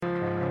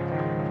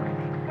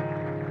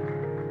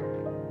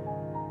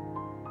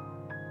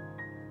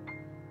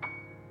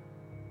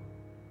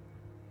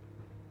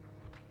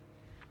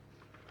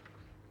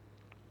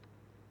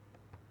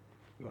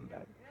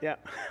back. Yeah,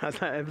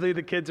 I believe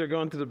the kids are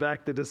going to the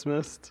back. They're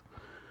dismissed.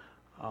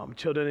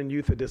 Children and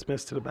youth are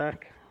dismissed to the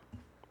back.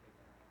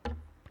 All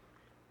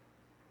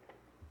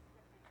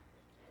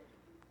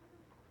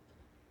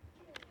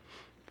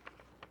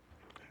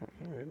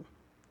right.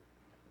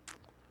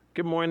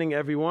 Good morning,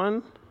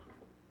 everyone.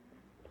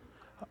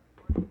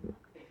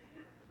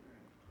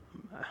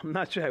 I'm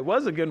not sure it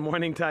was a good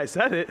morning till I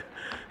said it.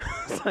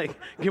 It's like,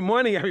 good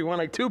morning, everyone,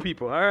 like two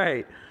people. All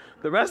right.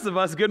 The rest of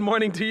us, good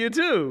morning to you,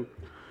 too.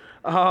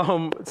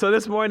 So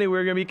this morning,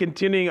 we're going to be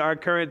continuing our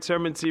current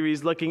sermon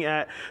series looking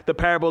at the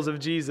parables of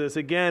Jesus.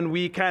 Again,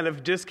 we kind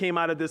of just came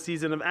out of this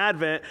season of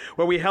Advent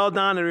where we held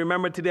on and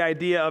remembered to the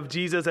idea of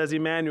Jesus as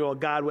Emmanuel,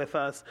 God with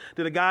us.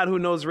 That the God who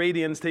knows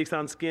radiance takes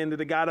on skin. That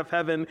the God of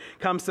heaven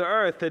comes to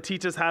earth to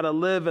teach us how to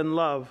live and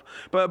love.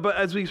 But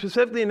as we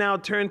specifically now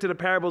turn to the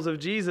parables of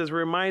Jesus, we're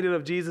reminded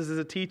of Jesus as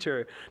a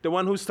teacher, the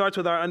one who starts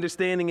with our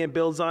understanding and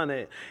builds on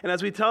it. And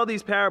as we tell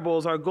these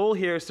parables, our goal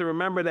here is to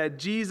remember that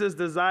Jesus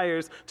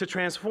desires to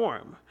transform.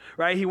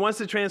 Right? He wants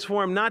to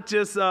transform not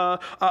just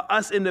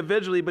us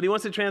individually, but he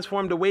wants to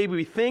transform the way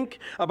we think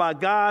about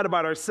God,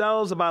 about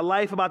ourselves, about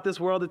life, about this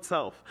world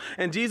itself.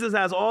 And Jesus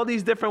has all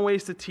these different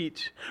ways to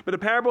teach. But the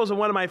parables are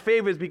one of my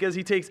favorites because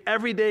he takes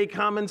everyday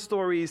common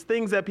stories,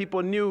 things that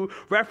people knew,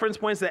 reference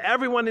points that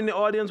everyone in the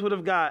audience would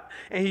have got,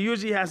 and he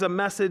usually has a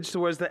message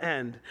towards the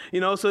end.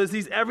 So it's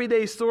these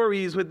everyday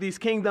stories with these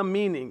kingdom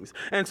meanings.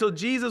 And so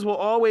Jesus will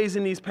always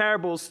in these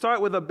parables start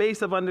with a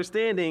base of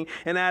understanding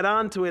and add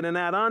on to it and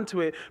add on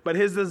to it. But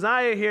his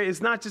desire here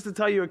is not just to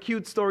tell you a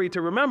cute story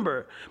to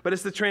remember, but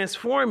it's to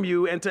transform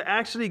you and to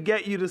actually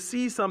get you to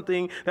see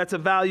something that's a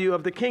value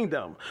of the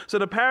kingdom. So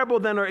the parable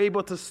then are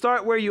able to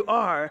start where you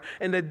are,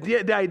 and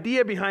the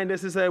idea behind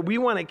this is that we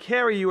want to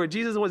carry you, or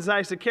Jesus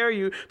desires to carry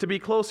you to be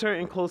closer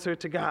and closer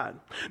to God.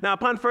 Now,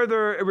 upon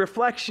further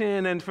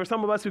reflection, and for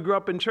some of us who grew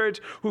up in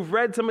church, who've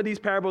read some of these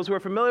parables, who are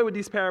familiar with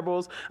these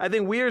parables, I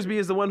think Wearsby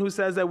is the one who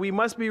says that we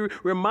must be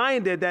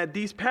reminded that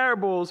these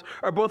parables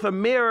are both a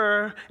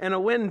mirror and a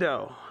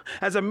window.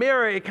 As a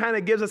mirror, it kind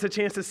of gives us a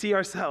chance to see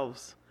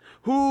ourselves.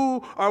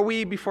 Who are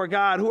we before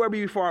God? Who are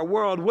we before our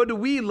world? What do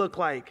we look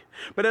like?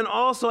 But then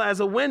also as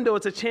a window,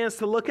 it's a chance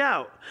to look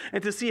out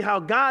and to see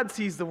how God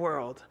sees the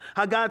world,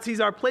 how God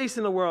sees our place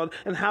in the world,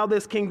 and how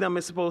this kingdom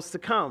is supposed to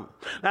come.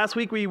 Last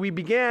week, we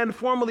began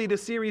formally the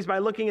series by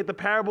looking at the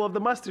parable of the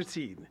mustard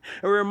seed. And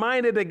we're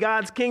reminded that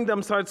God's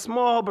kingdom starts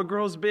small but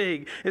grows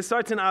big. It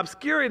starts in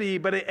obscurity,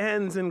 but it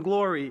ends in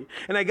glory.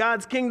 And that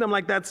God's kingdom,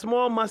 like that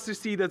small mustard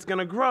seed that's going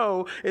to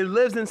grow, it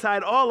lives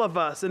inside all of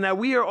us, and that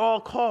we are all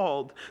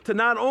called to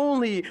not only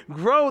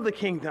grow the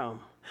kingdom,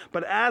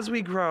 but as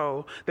we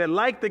grow, that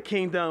like the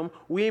kingdom,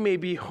 we may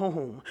be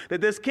home. That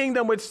this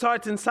kingdom which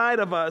starts inside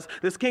of us,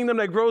 this kingdom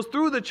that grows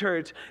through the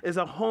church, is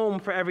a home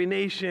for every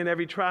nation,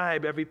 every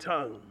tribe, every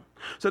tongue.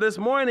 So this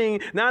morning,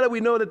 now that we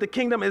know that the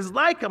kingdom is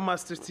like a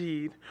mustard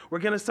seed, we're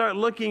going to start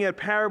looking at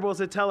parables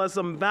that tell us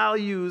some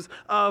values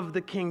of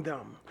the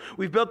kingdom.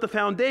 We've built the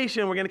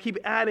foundation. We're going to keep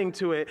adding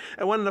to it.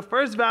 And one of the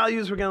first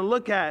values we're going to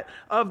look at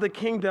of the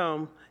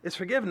kingdom is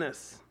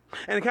forgiveness.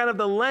 And kind of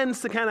the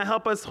lens to kind of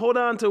help us hold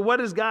on to what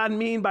does God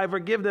mean by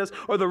forgiveness,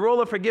 or the role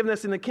of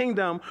forgiveness in the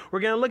kingdom. We're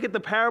going to look at the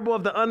parable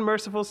of the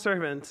unmerciful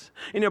servant.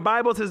 In your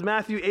Bible, it says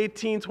Matthew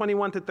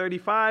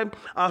 18:21-35.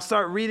 I'll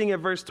start reading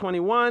at verse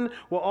 21.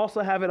 We'll also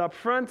have it up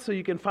front so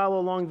you can follow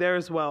along there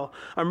as well.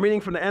 I'm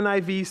reading from the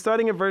NIV,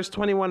 starting at verse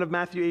 21 of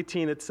Matthew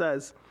 18. It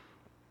says,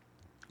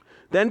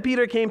 "Then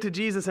Peter came to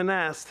Jesus and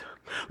asked,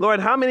 'Lord,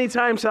 how many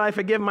times shall I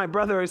forgive my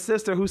brother or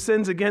sister who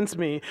sins against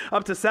me?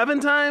 Up to 7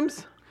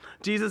 times?'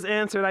 Jesus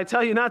answered, 'I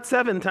tell you, not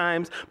 7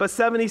 times, but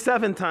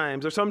 77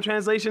 times, or some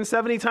translations,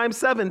 70 times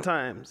 7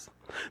 times.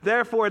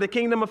 Therefore, the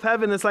kingdom of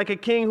heaven is like a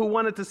king who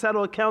wanted to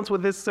settle accounts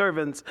with his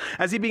servants.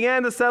 As he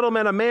began the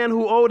settlement, a man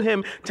who owed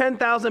him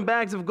 10,000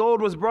 bags of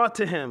gold was brought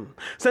to him.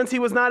 Since he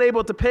was not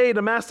able to pay,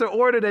 the master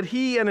ordered that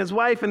he and his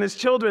wife and his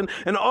children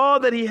and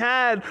all that he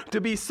had to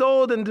be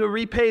sold and to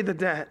repay the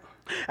debt.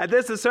 At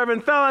this, the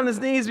servant fell on his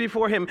knees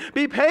before him.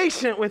 'Be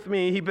patient with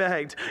me,' he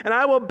begged, 'and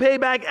I will pay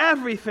back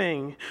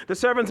everything.' The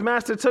servant's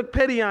master took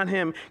pity on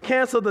him,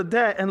 canceled the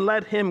debt, and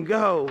let him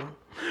go.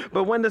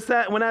 But when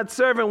that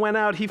servant went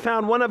out, he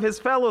found one of his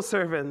fellow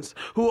servants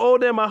who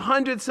owed him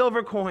 100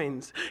 silver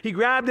coins. He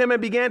grabbed him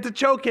and began to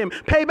choke him.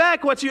 'Pay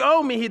back what you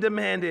owe me,' he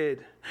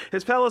demanded.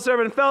 His fellow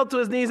servant fell to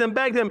his knees and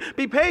begged him,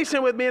 'Be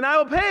patient with me, and I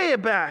will pay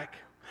it back.'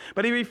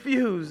 But he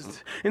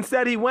refused.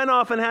 Instead, he went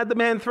off and had the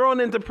man thrown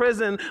into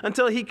prison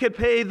until he could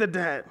pay the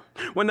debt.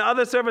 When the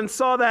other servants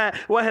saw that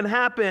what had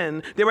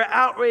happened, they were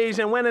outraged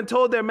and went and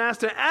told their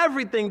master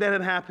everything that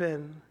had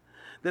happened.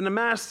 Then the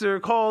master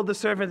called the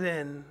servant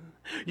in.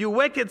 'You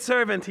wicked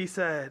servant,' he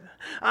said,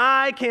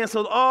 'I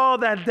canceled all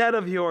that debt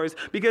of yours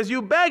because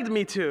you begged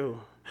me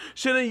to.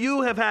 Shouldn't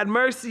you have had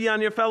mercy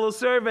on your fellow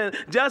servant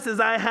just as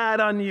I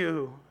had on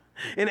you?'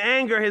 In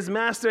anger, his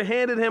master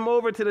handed him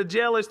over to the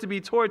jailers to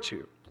be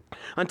tortured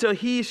until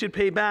he should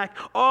pay back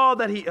all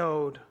that he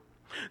owed.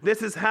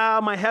 This is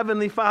how my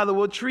heavenly Father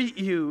will treat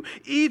you,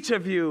 each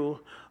of you,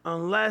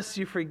 unless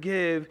you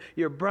forgive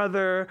your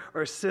brother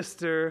or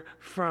sister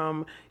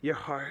from your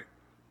heart.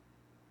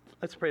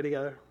 Let's pray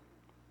together.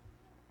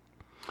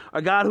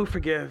 Our God who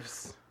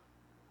forgives,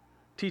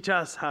 teach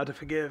us how to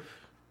forgive.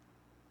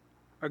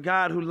 Our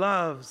God who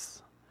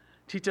loves,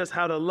 teach us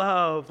how to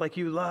love like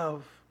you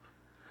love.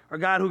 Our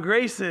God who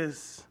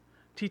graces,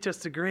 teach us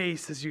to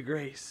grace as you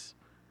grace.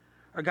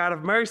 Our God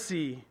of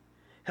mercy,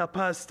 help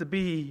us to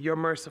be your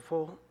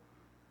merciful.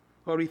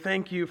 Lord, we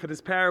thank you for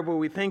this parable.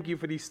 We thank you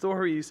for these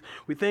stories.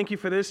 We thank you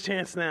for this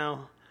chance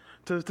now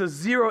to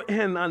zero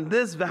in on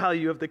this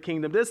value of the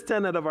kingdom, this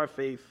tenet of our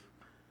faith,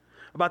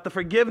 about the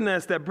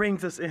forgiveness that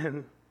brings us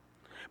in,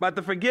 about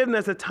the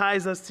forgiveness that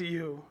ties us to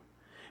you,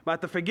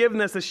 about the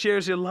forgiveness that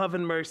shares your love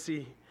and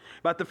mercy,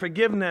 about the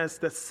forgiveness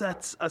that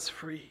sets us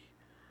free,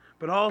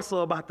 but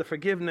also about the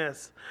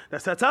forgiveness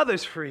that sets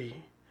others free,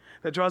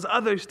 that draws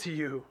others to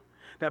you,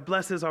 that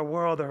blesses our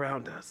world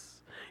around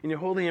us. In your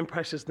holy and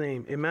precious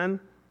name, amen?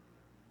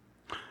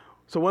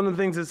 So one of the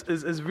things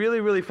is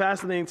really, really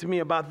fascinating to me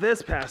about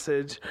this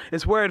passage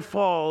is where it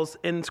falls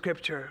in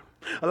Scripture.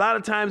 A lot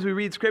of times we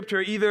read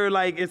Scripture either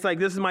it's like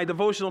this is my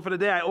devotional for the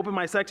day. I open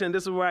my section and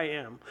this is where I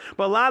am.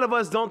 But a lot of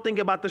us don't think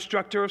about the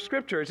structure of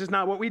Scripture. It's just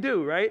not what we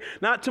do, right?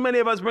 Not too many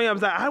of us bring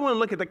up I want to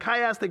look at the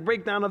chiastic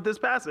breakdown of this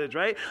passage,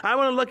 right? I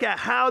want to look at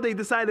how they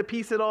decide to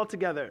piece it all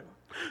together.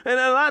 And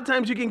a lot of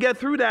times you can get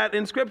through that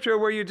in Scripture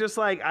where you're just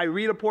like, I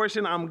read a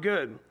portion, I'm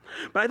good.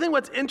 But I think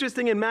what's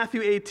interesting in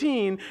Matthew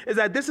 18 is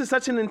that this is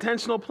such an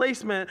intentional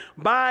placement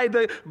by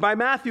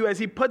Matthew as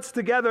he puts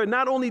together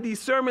not only these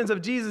sermons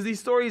of Jesus, these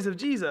stories of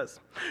Jesus.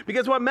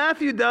 Because what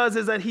Matthew does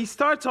is that he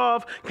starts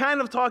off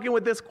kind of talking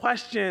with this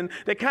question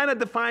that kind of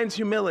defines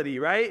humility,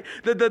 right?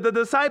 The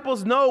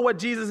disciples know what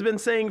Jesus has been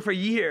saying for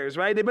years,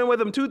 right? They've been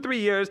with him 2-3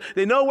 years.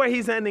 They know where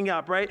he's ending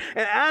up, right?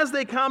 And as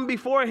they come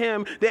before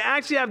him, they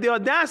actually have the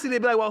audacity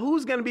to be like, well,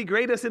 who's going to be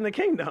greatest in the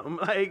kingdom?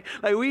 Like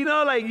we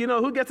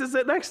know, who gets to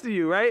sit next to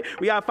you, right?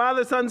 We got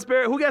Father, Son,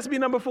 Spirit. Who gets to be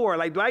number 4?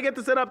 Do I get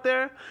to sit up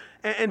there?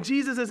 And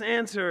Jesus'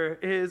 answer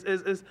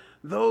is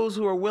those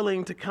who are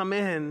willing to come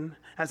in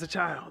as a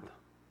child.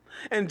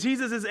 And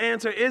Jesus'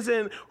 answer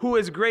isn't who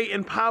is great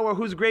in power,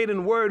 who's great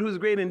in word, who's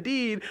great in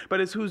deed,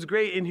 but it's who's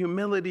great in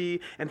humility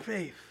and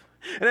faith.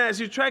 And as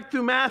you trek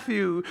through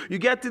Matthew, you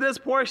get to this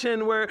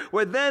portion where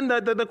then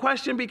the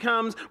question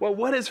becomes, well,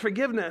 what is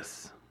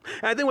forgiveness?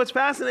 And I think what's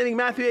fascinating,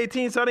 Matthew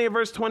 18, starting at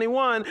verse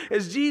 21,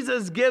 is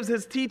Jesus gives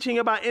his teaching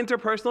about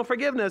interpersonal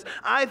forgiveness.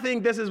 I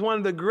think this is one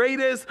of the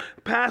greatest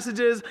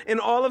passages in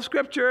all of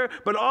Scripture,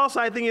 but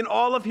also I think in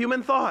all of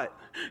human thought.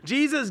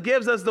 Jesus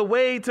gives us the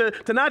way to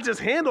not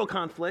just handle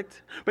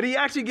conflict, but he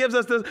actually gives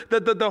us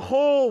the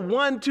whole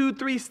 1, 2,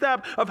 3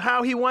 step of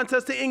how he wants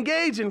us to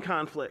engage in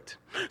conflict.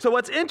 So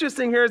what's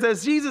interesting here is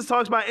as Jesus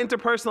talks about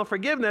interpersonal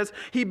forgiveness,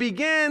 he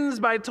begins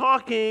by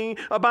talking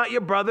about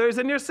your brothers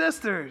and your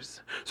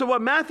sisters. So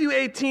what Matthew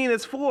 18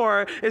 is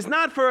for is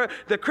not for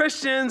the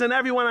Christians and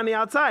everyone on the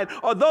outside,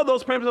 although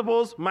those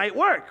principles might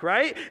work,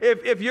 right?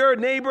 If your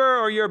neighbor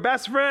or your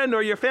best friend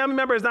or your family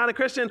member is not a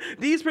Christian,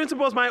 these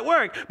principles might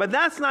work, but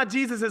that's not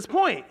Jesus'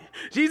 point.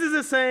 Jesus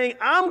is saying,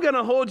 I'm going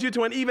to hold you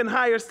to an even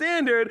higher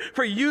standard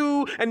for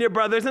you and your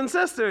brothers and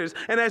sisters.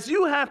 And as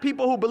you have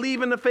people who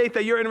believe in the faith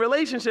that you're in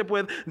relationship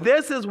with,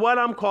 this is what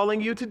I'm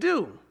calling you to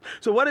do.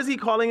 So what is he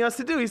calling us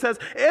to do? He says,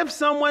 if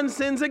someone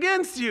sins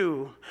against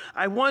you,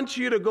 I want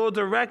you to go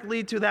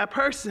directly to that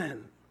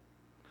person.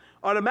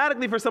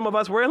 Automatically for some of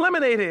us, we're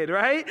eliminated,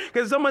 right?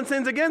 Because if someone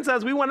sins against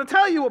us, we want to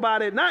tell you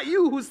about it. Not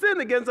you who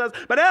sinned against us,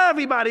 but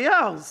everybody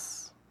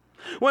else.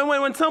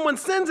 When someone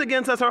sins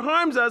against us or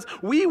harms us,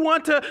 we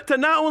want to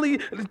not only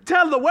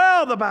tell the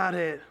world about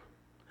it,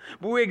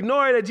 but we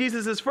ignore that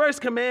Jesus'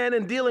 first command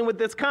in dealing with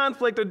this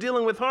conflict or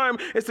dealing with harm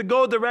is to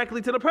go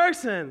directly to the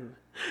person.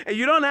 And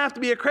you don't have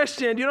to be a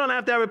Christian. You don't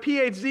have to have a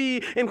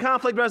PhD in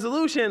conflict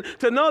resolution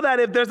to know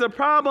that if there's a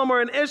problem or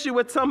an issue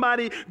with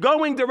somebody,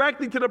 going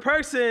directly to the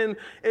person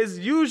is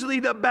usually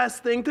the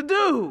best thing to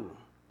do.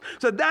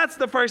 So that's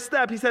the first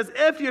step. He says,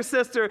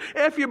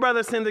 if your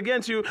brother sinned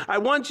against you, I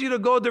want you to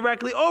go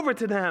directly over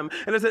to them.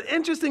 And there's an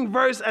interesting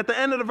verse at the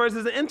end of the verse,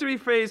 there's an entry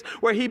phrase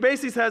where he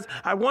basically says,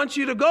 I want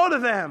you to go to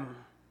them.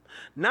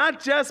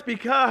 Not just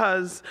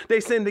because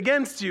they sinned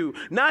against you,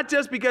 not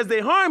just because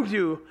they harmed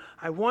you.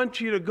 I want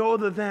you to go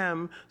to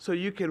them so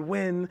you can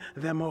win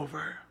them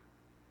over.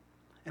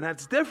 And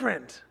that's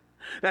different.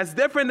 That's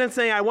different than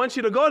saying, I want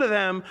you to go to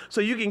them so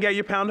you can get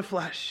your pound of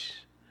flesh.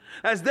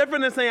 That's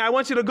different than saying, I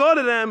want you to go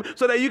to them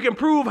so that you can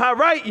prove how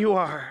right you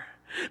are.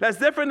 That's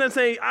different than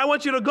saying, I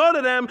want you to go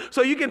to them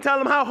so you can tell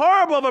them how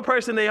horrible of a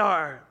person they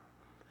are.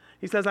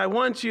 He says, I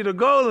want you to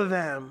go to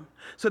them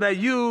so that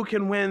you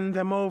can win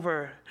them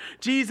over.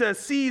 Jesus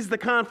sees the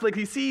conflict.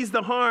 He sees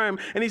the harm.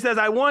 And he says,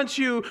 I want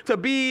you to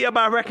be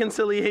about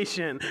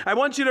reconciliation. I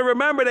want you to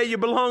remember that you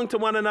belong to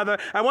one another.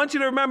 I want you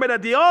to remember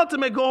that the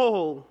ultimate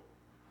goal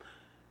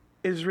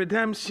is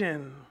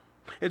redemption.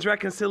 It's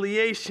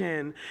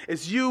reconciliation.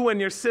 It's you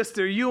and your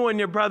sister, you and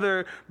your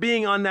brother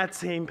being on that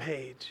same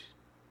page.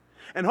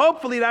 And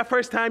hopefully that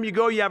first time you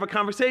go, you have a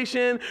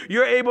conversation,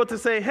 you're able to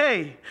say,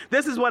 hey,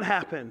 this is what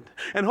happened.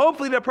 And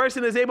hopefully the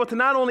person is able to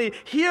not only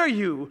hear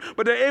you,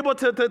 but they're able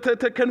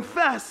to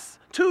confess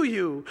to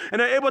you. And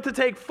they're able to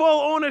take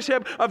full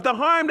ownership of the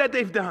harm that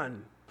they've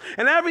done.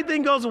 And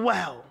everything goes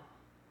well.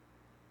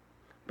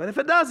 But if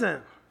it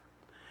doesn't,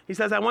 he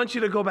says, I want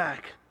you to go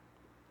back.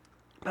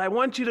 But I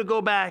want you to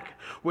go back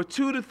with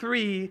 2 to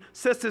 3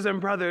 sisters and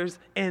brothers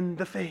in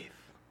the faith.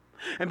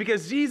 And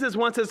because Jesus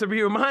wants us to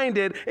be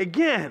reminded,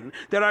 again,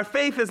 that our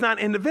faith is not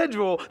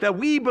individual, that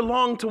we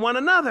belong to one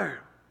another.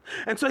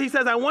 And so he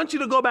says, I want you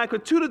to go back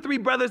with 2 to 3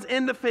 brothers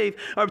in the faith,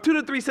 or 2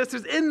 to 3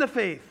 sisters in the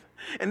faith.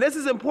 And this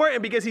is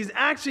important because he's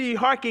actually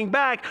harking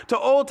back to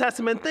Old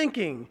Testament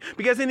thinking.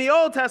 Because in the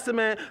Old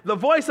Testament, the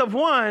voice of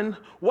one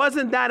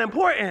wasn't that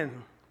important.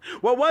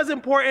 What was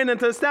important and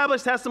to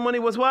establish testimony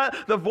was what?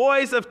 The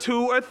voice of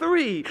 2 or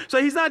 3.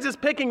 So he's not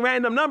just picking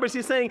random numbers.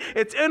 He's saying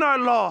it's in our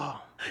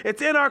law.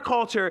 It's in our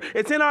culture.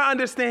 It's in our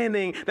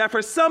understanding that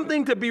for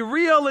something to be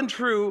real and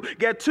true,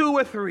 get 2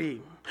 or 3.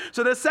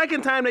 So the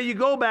second time that you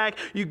go back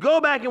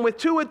and with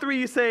 2 or 3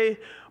 you say,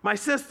 my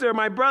sister,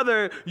 my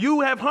brother, you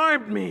have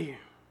harmed me.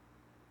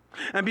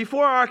 And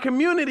before our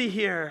community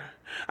here,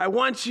 I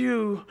want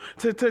you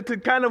to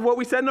kind of what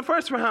we said in the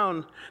first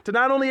round, to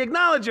not only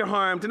acknowledge your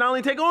harm, to not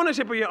only take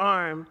ownership of your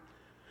harm,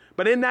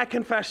 but in that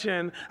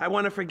confession, I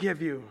want to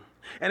forgive you.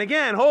 And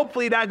again,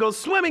 hopefully that goes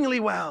swimmingly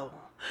well,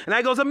 and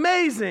that goes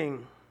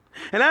amazing,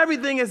 and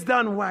everything is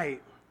done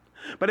right.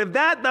 But if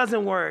that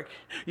doesn't work,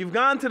 you've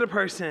gone to the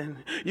person,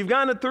 you've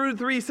gone to 2 to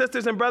 3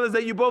 sisters and brothers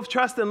that you both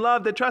trust and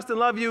love, that trust and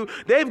love you,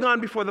 they've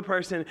gone before the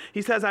person.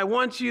 He says, I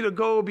want you to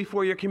go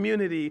before your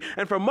community.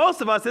 And for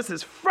most of us, this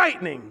is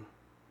frightening.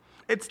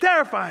 It's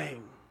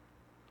terrifying.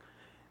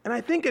 And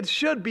I think it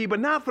should be, but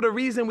not for the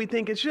reason we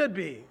think it should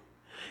be.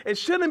 It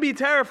shouldn't be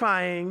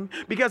terrifying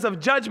because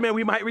of judgment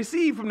we might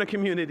receive from the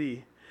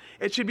community.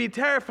 It should be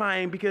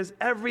terrifying because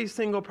every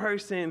single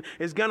person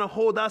is going to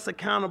hold us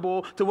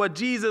accountable to what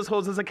Jesus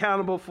holds us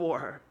accountable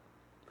for.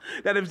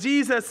 That if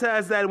Jesus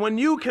says that when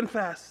you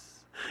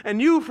confess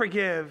and you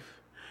forgive,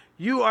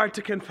 you are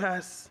to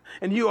confess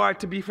and you are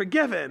to be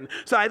forgiven.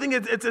 So I think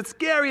it's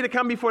scary to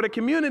come before the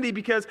community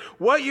because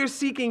what you're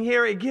seeking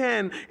here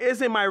again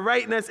isn't my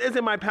rightness,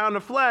 isn't my pound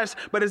of flesh,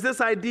 but is this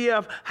idea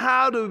of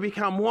how do we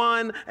become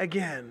one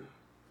again.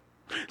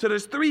 So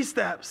there's 3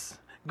 steps.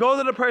 Go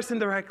to the person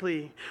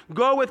directly.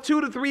 Go with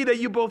 2 to 3 that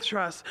you both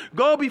trust.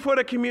 Go before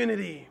the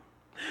community.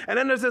 And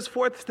then there's this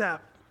 4th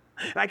step.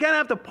 And I kind of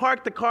have to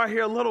park the car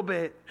here a little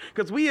bit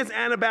because we as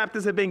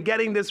Anabaptists have been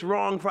getting this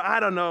wrong for,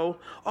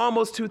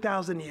 almost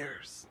 2,000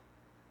 years.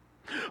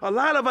 A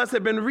lot of us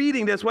have been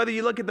reading this, whether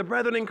you look at the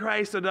Brethren in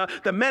Christ or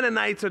the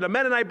Mennonites or the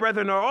Mennonite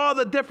Brethren or all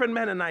the different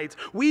Mennonites.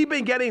 We've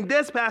been getting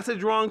this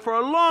passage wrong for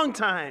a long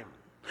time.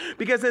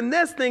 Because in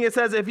this thing, it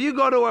says if you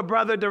go to a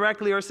brother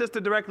directly or a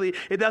sister directly,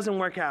 it doesn't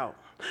work out.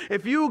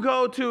 If you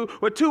go to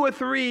with 2 or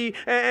 3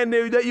 and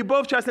that you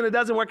both trust and it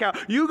doesn't work out,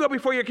 you go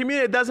before your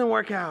community, it doesn't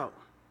work out.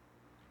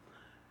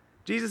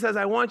 Jesus says,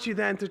 I want you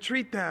then to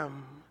treat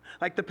them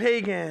like the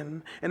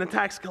pagan and the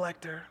tax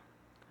collector.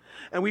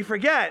 And we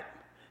forget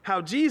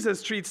how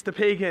Jesus treats the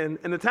pagan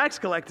and the tax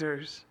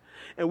collectors.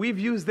 And we've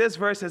used this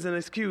verse as an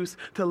excuse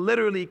to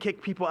literally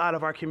kick people out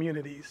of our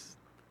communities,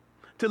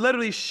 to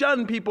literally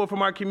shun people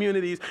from our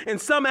communities. In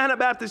some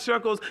Anabaptist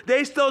circles,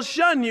 they still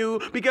shun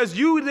you because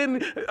you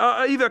didn't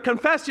either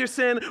confess your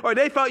sin or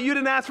they felt you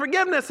didn't ask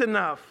forgiveness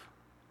enough.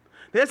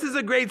 This is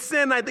a great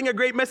sin, I think a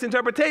great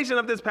misinterpretation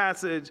of this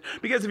passage.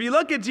 Because if you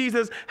look at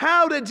Jesus,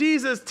 how did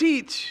Jesus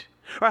teach?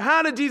 Or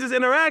how did Jesus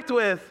interact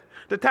with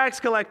the tax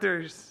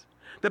collectors,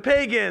 the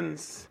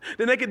pagans,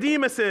 the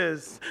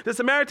Nicodemuses, the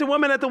Samaritan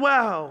woman at the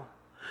well?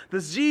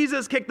 Does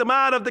Jesus kick them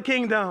out of the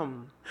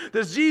kingdom?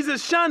 Does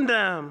Jesus shun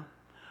them?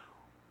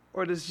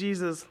 Or does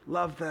Jesus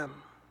love them?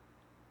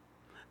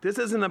 This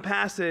isn't a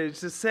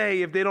passage to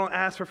say if they don't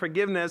ask for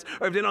forgiveness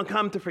or if they don't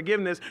come to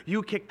forgiveness,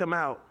 you kick them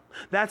out.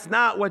 That's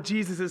not what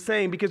Jesus is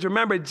saying, because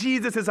remember,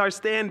 Jesus is our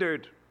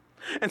standard.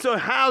 And so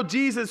how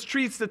Jesus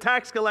treats the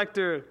tax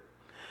collector,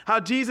 how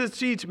Jesus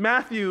treats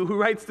Matthew, who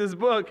writes this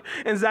book,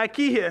 and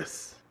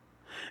Zacchaeus,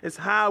 is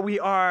how we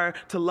are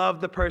to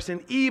love the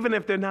person, even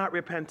if they're not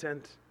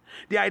repentant.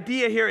 The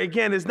idea here,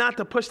 again, is not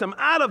to push them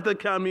out of the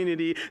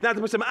community, not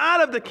to push them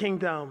out of the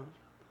kingdom,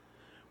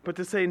 but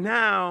to say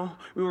now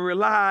we will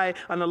rely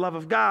on the love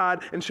of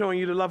God and showing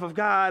you the love of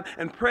God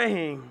and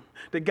praying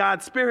that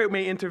God's Spirit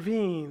may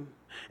intervene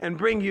and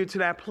bring you to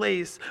that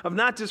place of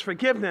not just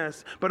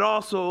forgiveness, but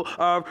also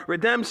of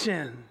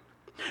redemption.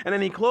 And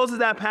then he closes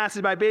that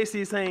passage by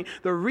basically saying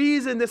the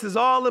reason this is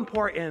all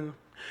important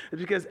is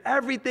because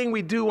everything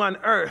we do on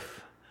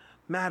earth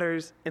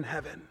matters in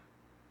heaven.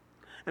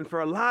 And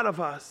for a lot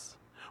of us,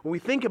 when we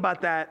think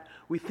about that,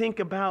 we think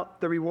about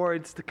the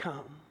rewards to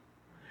come.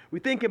 We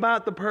think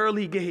about the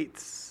pearly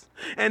gates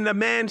and the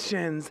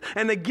mansions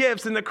and the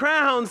gifts and the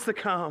crowns to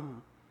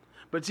come.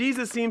 But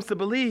Jesus seems to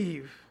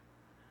believe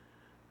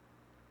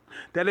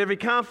that every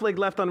conflict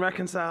left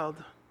unreconciled,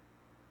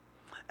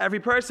 every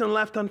person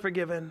left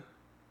unforgiven,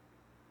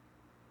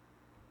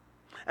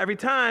 Every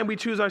time we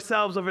choose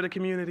ourselves over the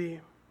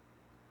community.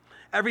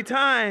 Every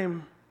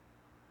time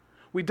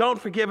we don't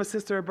forgive a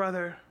sister or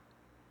brother.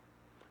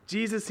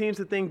 Jesus seems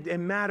to think it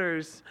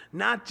matters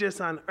not just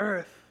on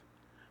earth,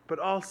 but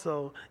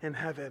also in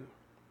heaven.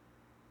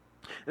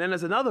 And then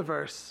there's another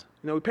verse,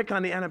 we pick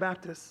on the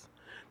Anabaptists.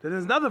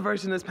 There's another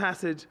verse in this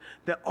passage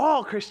that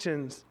all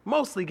Christians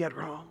mostly get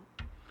wrong.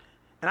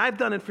 And I've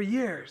done it for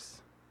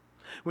years.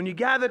 When you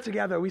gather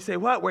together, we say,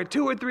 what? Where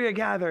 2 or 3 are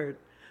gathered,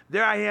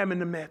 there I am in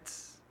the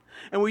midst.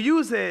 And we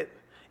use it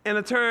in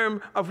a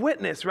term of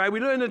witness, right? We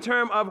do it in a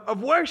term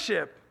of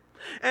worship.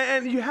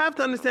 And you have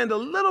to understand the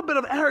little bit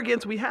of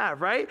arrogance we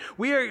have, right?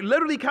 We are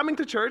literally coming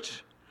to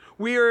church.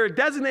 We are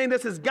designating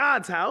this as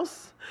God's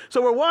house.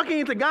 So we're walking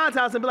into God's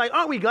house and be like,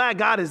 aren't we glad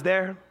God is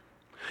there?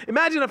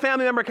 Imagine a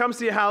family member comes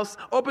to your house,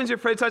 opens your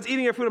fridge, starts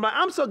eating your food, and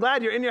I'm so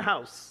glad you're in your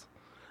house.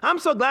 I'm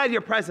so glad you're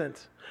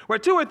present. Where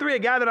 2 or 3 are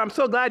gathered, I'm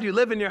so glad you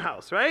live in your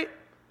house, right?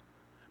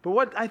 But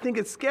what I think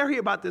is scary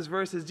about this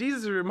verse is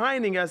Jesus is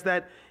reminding us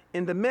that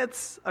in the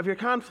midst of your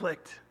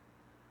conflict,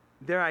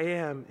 there I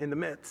am in the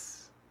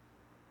midst.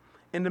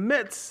 In the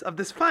midst of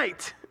this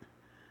fight,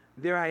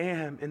 there I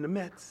am in the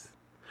midst.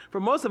 For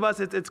most of us,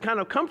 it's kind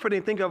of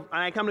comforting to think of,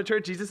 when I come to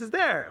church, Jesus is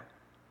there.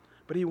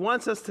 But he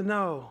wants us to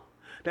know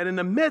that in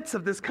the midst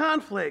of this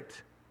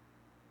conflict,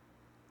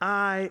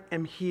 I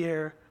am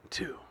here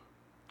too.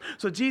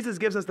 So Jesus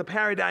gives us the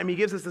paradigm. He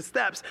gives us the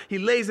steps. He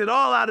lays it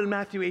all out in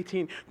Matthew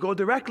 18. Go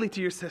directly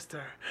to your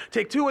sister.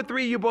 Take 2 or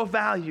 3 you both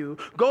value.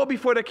 Go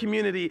before the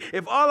community.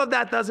 If all of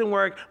that doesn't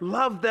work,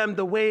 love them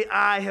the way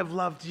I have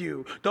loved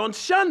you. Don't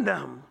shun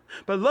them,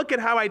 but look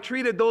at how I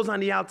treated those on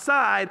the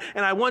outside,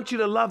 and I want you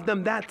to love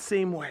them that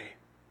same way.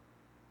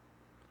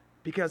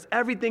 Because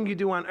everything you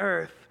do on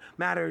earth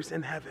matters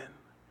in heaven.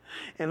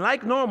 And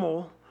like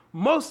normal,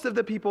 most of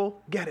the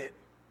people get it.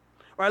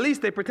 Or at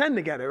least they pretend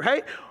to get it,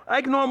 right?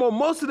 Like normal,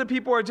 most of the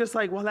people are just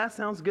like, well, that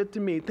sounds good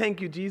to me.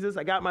 Thank you, Jesus.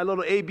 I got my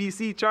little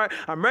ABC chart.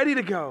 I'm ready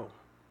to go.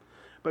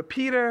 But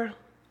Peter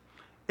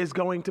is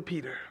going to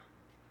Peter.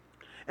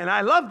 And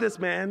I love this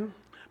man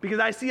because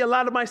I see a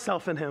lot of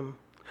myself in him.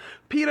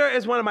 Peter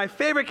is one of my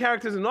favorite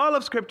characters in all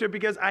of Scripture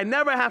because I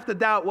never have to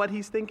doubt what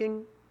he's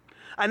thinking.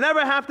 I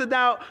never have to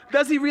doubt,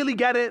 does he really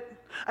get it?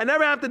 I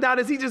never have to doubt,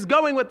 is he just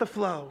going with the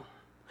flow?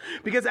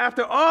 Because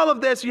after all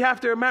of this, you have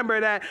to remember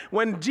that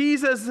when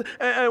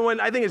when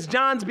I think it's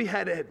John's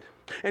beheaded,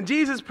 and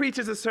Jesus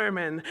preaches a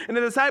sermon, and the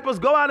disciples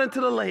go out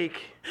into the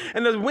lake,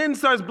 and the wind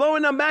starts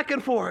blowing them back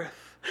and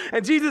forth.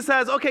 And Jesus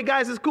says, okay,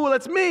 guys, it's cool,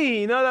 it's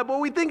me.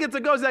 But we think it's a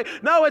ghost. He's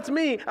like, no, it's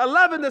me.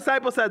 11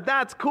 disciples said,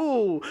 that's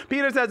cool.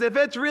 Peter says, if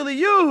it's really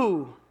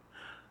you,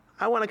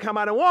 I want to come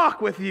out and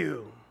walk with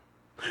you.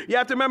 You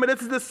have to remember,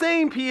 this is the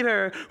same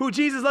Peter who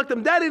Jesus looked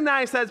him dead in the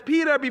eye and says,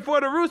 Peter,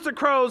 before the rooster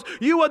crows,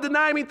 you will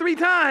deny me 3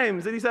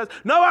 times. And he says,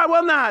 no, I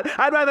will not.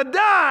 I'd rather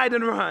die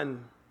than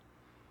run.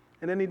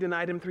 And then he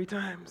denied him 3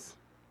 times.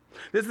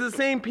 This is the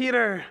same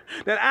Peter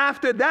that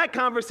after that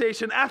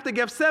conversation, after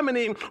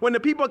Gethsemane, when the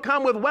people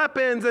come with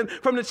weapons and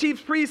from the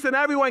chief priests and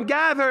everyone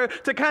gather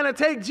to kind of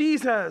take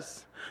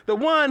Jesus, the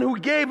one who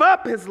gave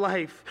up his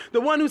life,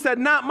 the one who said,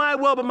 not my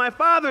will, but my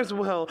Father's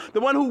will,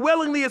 the one who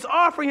willingly is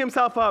offering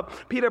himself up,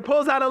 Peter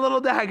pulls out a little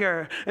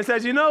dagger and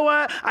says, you know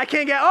what? I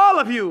can't get all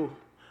of you,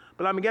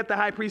 but I'm going to get the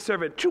high priest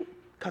servant. Choo,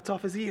 cuts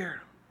off his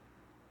ear.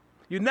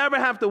 You never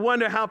have to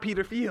wonder how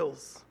Peter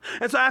feels.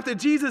 And so after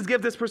Jesus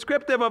gives this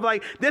prescriptive of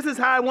like, this is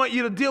how I want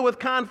you to deal with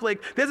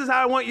conflict, this is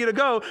how I want you to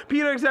go,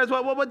 Peter says,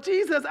 well,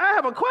 Jesus, I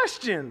have a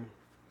question.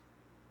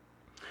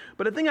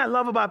 But the thing I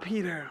love about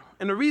Peter,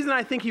 and the reason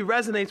I think he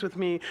resonates with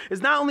me,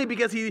 is not only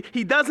because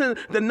he doesn't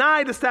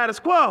deny the status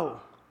quo,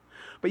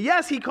 but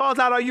yes, he calls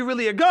out, are you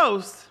really a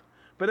ghost?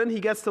 But then he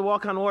gets to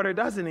walk on water,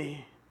 doesn't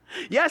he?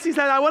 Yes, he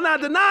said, I will not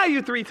deny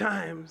you 3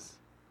 times.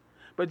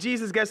 But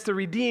Jesus gets to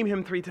redeem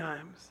him 3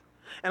 times.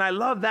 And I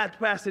love that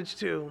passage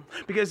too,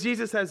 because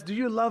Jesus says, do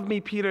you love me,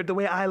 Peter, the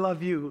way I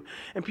love you?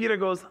 And Peter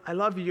goes, I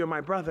love you, you're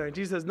my brother. And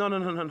Jesus says, no.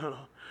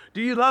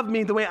 Do you love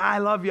me the way I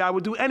love you? I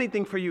would do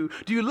anything for you.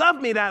 Do you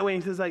love me that way?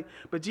 And he says like,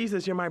 but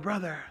Jesus, you're my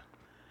brother.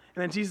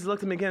 And then Jesus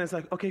looked at him again and it's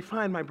like, okay,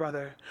 fine, my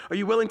brother. Are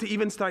you willing to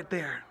even start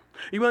there?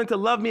 Are you willing to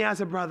love me as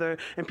a brother?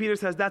 And Peter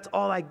says, that's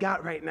all I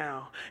got right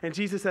now. And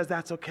Jesus says,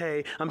 that's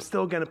okay. I'm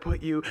still going to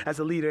put you as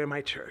a leader in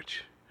my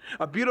church.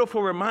 A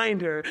beautiful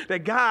reminder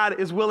that God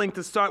is willing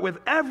to start with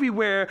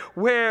everywhere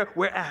where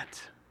we're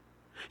at.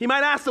 He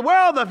might ask the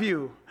world of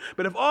you,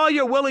 but if all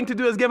you're willing to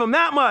do is give him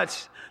that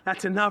much,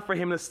 that's enough for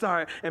him to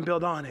start and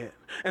build on it.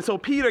 And so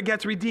Peter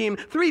gets redeemed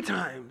 3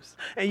 times.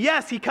 And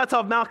yes, he cuts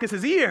off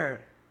Malchus's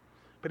ear,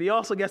 but he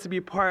also gets to be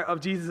part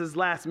of Jesus'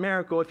 last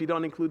miracle if you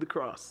don't include the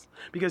cross,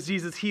 because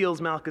Jesus heals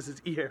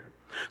Malchus's ear.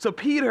 So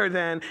Peter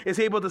then is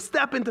able to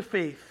step into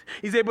faith.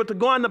 He's able to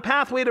go on the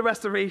pathway to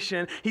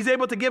restoration. He's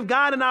able to give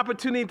God an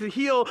opportunity to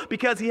heal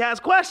because he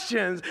has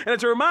questions. And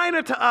it's a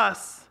reminder to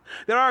us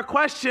that our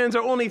questions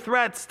are only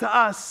threats to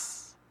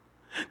us,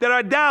 that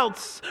our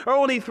doubts are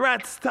only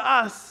threats to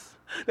us,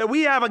 that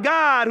we have a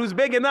God who's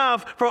big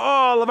enough for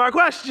all of our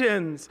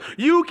questions.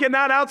 You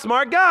cannot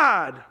outsmart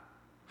God.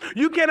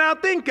 You can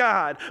outthink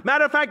God.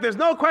 Matter of fact, there's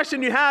no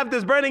question you have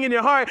this burning in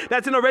your heart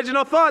that's an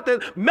original thought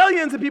that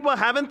millions of people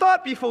haven't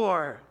thought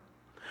before.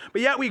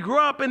 But yet we grew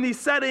up in these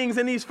settings,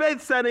 in these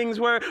faith settings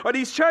or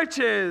these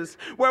churches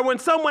where when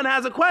someone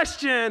has a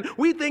question,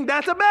 we think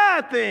that's a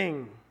bad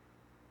thing.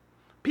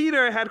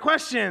 Peter had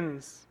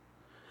questions,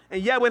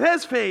 and yet with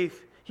his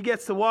faith, he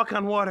gets to walk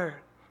on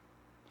water.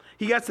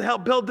 He gets to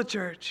help build the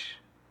church.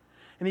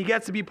 And he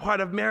gets to be part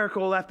of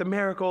miracle after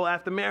miracle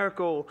after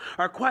miracle.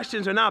 Our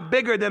questions are not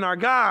bigger than our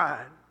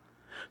God.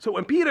 So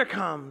when Peter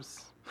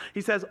comes,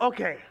 he says,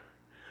 okay,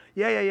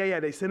 yeah,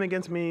 they sin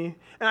against me.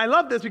 And I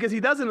love this because he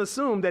doesn't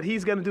assume that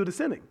he's going to do the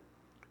sinning,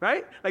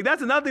 right? Like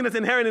that's another thing that's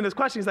inherent in this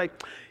question. He's like,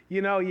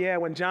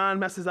 when John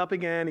messes up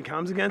again, he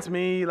comes against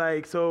me.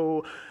 I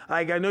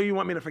know you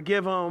want me to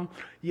forgive him.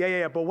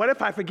 Yeah, but what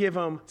if I forgive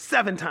him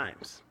 7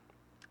 times?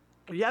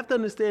 You have to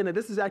understand that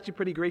this is actually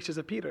pretty gracious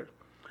of Peter.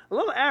 A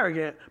little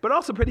arrogant, but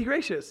also pretty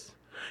gracious.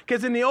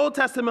 Because in the Old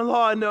Testament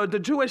law and the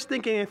Jewish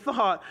thinking and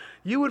thought,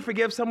 you would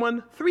forgive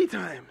someone 3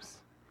 times,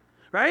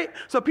 right?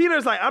 So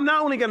Peter's like, I'm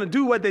not only going to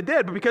do what they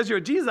did, but because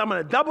you're Jesus, I'm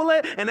going to double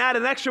it and add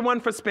an extra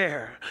one for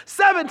spare.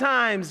 7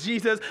 times,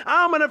 Jesus,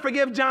 I'm going to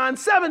forgive John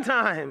 7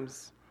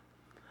 times.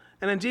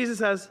 And then Jesus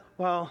says,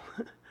 well,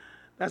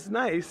 that's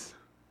nice,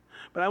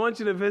 but I want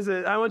you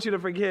to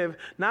forgive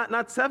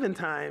not 7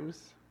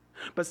 times,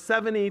 but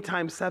 70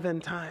 times 7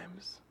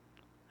 times.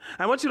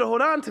 I want you to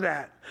hold on to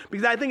that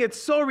because I think it's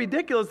so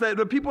ridiculous that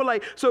the people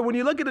so when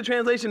you look at the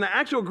translation, the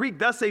actual Greek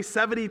does say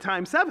 70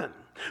 times 7.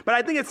 But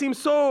I think it seems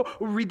so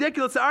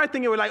ridiculous to our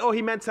thinking. We're like, oh,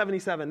 he meant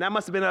 77. That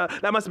must have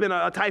been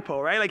a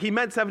typo, right? Like he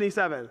meant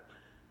 77.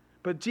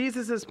 But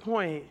Jesus'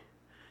 point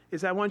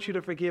is I want you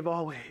to forgive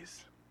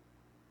always.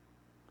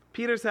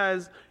 Peter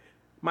says,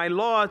 my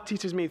law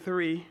teaches me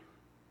 3.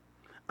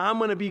 I'm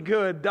going to be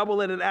good,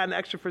 double it and add an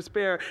extra for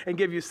spare and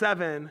give you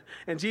 7.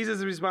 And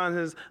Jesus' response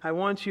is, I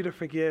want you to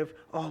forgive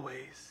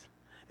always.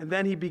 And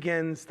then he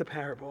begins the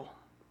parable.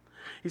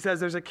 He says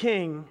there's a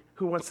king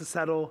who wants to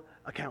settle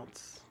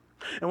accounts.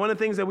 And one of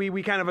the things that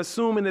we kind of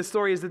assume in this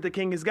story is that the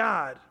king is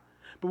God.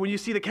 But when you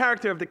see the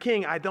character of the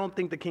king, I don't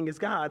think the king is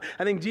God.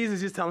 I think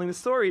Jesus is telling the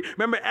story.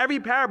 Remember, every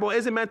parable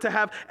isn't meant to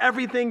have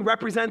everything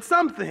represent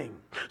something.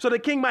 So the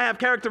king might have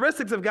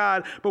characteristics of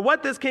God, but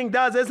what this king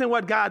does isn't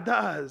what God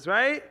does,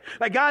 right?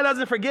 Like God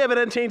doesn't forgive and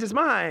then change his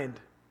mind.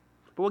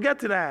 But we'll get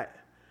to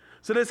that.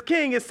 So this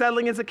king is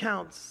settling his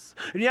accounts.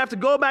 And you have to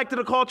go back to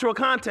the cultural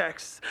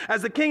context.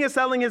 As the king is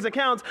settling his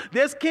accounts,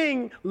 this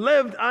king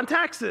lived on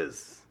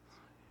taxes.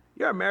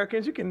 You're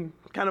Americans, you can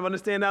kind of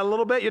understand that a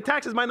little bit. Your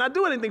taxes might not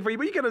do anything for you,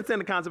 but you can understand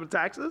the concept of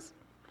taxes.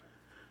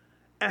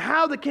 And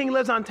how the king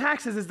lives on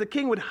taxes is the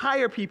king would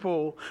hire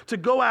people to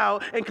go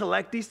out and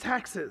collect these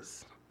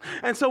taxes.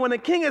 And so when the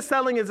king is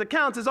settling his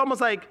accounts, it's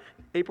almost like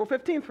April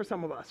 15th for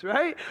some of us,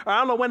 right? Or I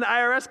don't know when the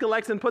IRS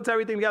collects and puts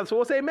everything together, so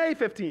we'll say May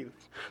 15th.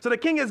 So the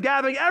king is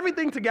gathering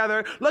everything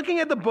together, looking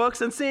at the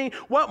books and seeing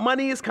what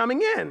money is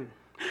coming in.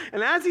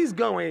 And as he's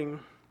going,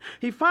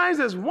 he finds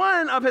there's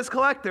one of his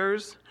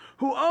collectors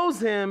who owes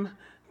him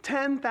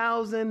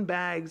 10,000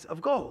 bags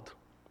of gold.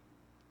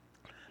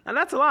 Now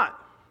that's a lot.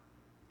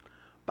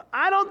 But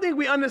I don't think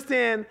we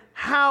understand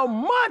how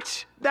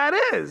much that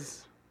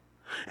is.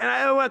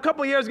 And a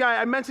couple of years ago,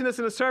 I mentioned this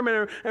in a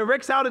sermon, and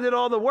Rick Sauter did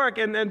all the work.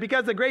 And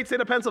because the great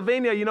state of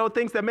Pennsylvania,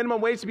 thinks that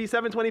minimum wage should be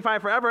 $7.25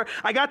 forever,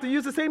 I got to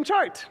use the same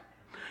chart.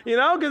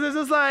 Because it's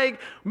just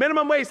like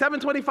minimum wage,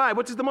 $7.25,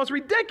 which is the most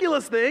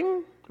ridiculous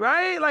thing.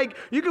 Right? Like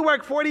you can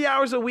work 40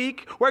 hours a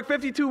week, work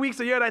 52 weeks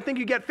a year, and I think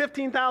you get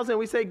 15,000.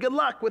 We say good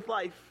luck with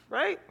life,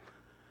 right?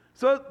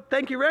 So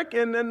thank you, Rick.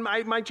 And then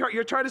my chart,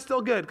 your chart is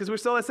still good because we're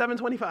still at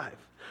 $7.25.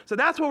 So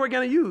that's what we're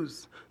going to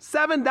use.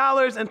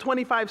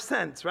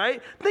 $7.25,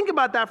 right? Think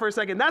about that for a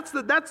second. That's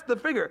the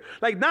figure.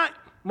 Like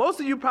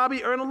most of you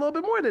probably earn a little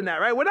bit more than that,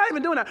 right? We're not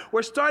even doing that.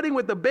 We're starting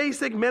with the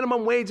basic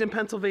minimum wage in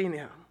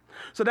Pennsylvania.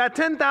 So that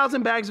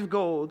 10,000 bags of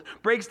gold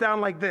breaks down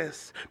like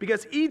this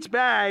because each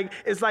bag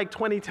is like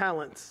 20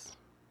 talents,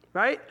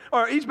 right?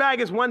 Or each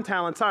bag is 1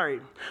 talent, sorry.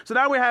 So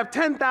now we have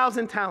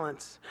 10,000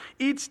 talents.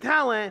 Each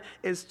talent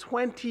is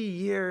 20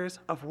 years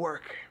of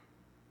work.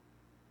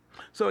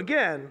 So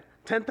again,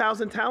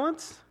 10,000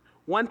 talents,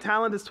 1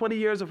 talent is 20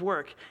 years of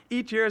work.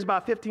 Each year is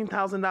about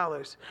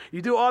 $15,000.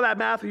 You do all that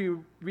math, or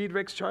you read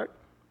Rick's chart,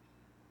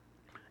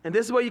 and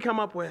this is what you come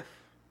up with.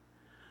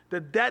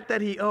 The debt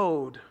that he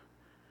owed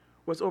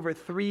was over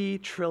 $3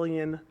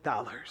 trillion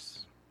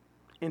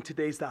in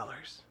today's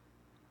dollars.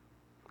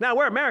 Now,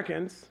 we're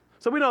Americans,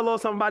 so we know a little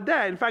something about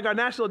debt. In fact, our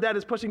national debt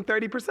is pushing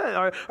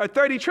 30% or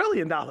 $30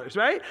 trillion,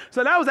 right?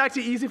 So that was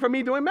actually easy for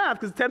me doing math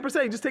because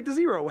 10%, you just take the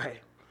 0 away.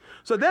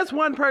 So this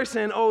one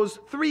person owes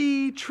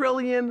 $3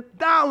 trillion.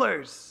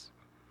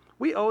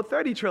 We owe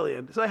 $30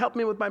 trillion. So it helped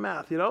me with my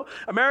math,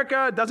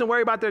 America doesn't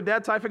worry about their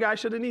debt, so I figure I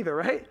shouldn't either,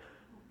 right?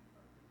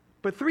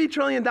 But $3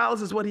 trillion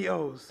is what he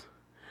owes.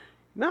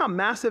 You know how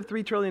massive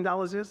 $3 trillion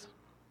is?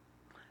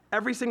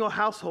 Every single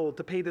household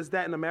to pay this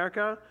debt in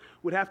America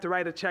would have to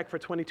write a check for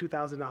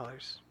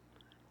 $22,000.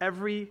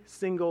 Every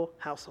single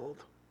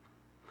household.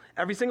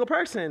 Every single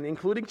person,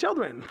 including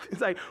children.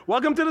 It's like,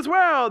 welcome to this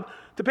world.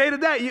 To pay the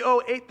debt, you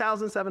owe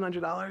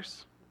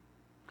 $8,700.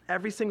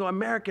 Every single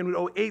American would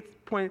owe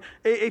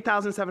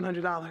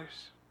 $8,700.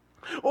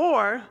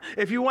 Or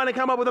if you want to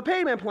come up with a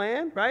payment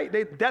plan,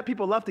 right? Debt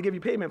people love to give you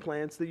payment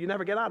plans that you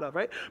never get out of,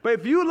 right? But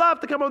if you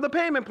love to come up with a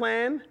payment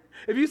plan,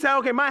 if you say,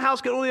 okay, my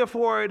house can only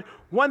afford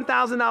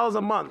 $1,000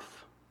 a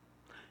month,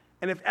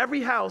 and if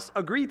every house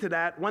agreed to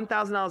that,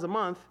 $1,000 a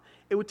month,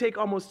 it would take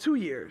almost 2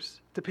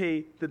 years to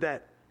pay the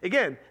debt.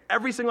 Again,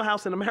 every single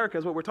house in America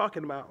is what we're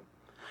talking about,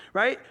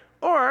 right?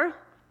 Or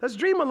let's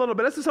dream a little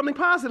bit. Let's do something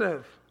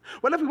positive.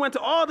 What if we went to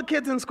all the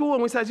kids in school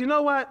and we said, you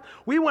know what?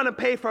 We want to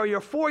pay for your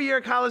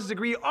 4-year college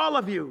degree, all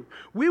of you.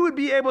 We would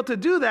be able to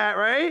do that,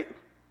 right?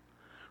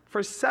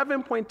 For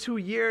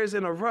 7.2 years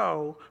in a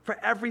row for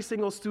every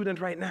single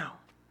student right now.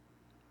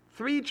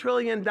 $3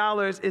 trillion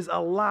is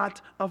a lot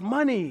of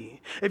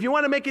money. If you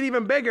want to make it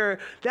even bigger,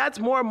 that's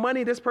more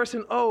money this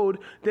person owed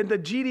than the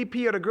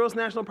GDP or the gross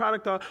national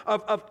product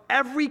of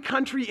every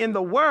country in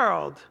the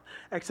world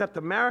except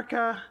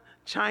America,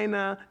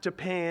 China,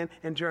 Japan,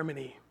 and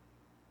Germany.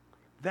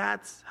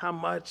 That's how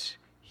much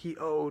he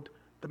owed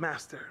the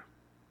master.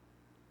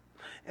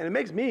 And it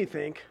makes me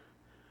think,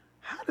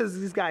 how does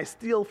this guy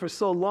steal for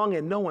so long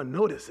and no one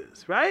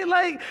notices, right?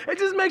 Like, it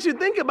just makes you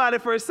think about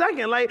it for a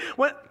second. Like,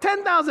 when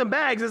 10,000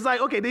 bags, it's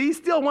like, okay, did he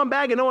steal one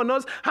bag and no one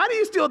knows? How do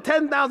you steal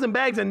 10,000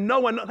 bags and no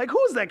one knows? Like,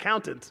 who's the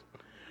accountant?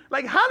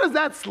 Like, how does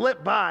that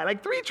slip by?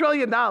 Like, $3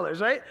 trillion,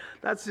 right?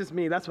 That's just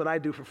me. That's what I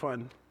do for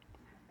fun.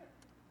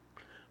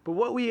 But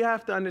what we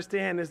have to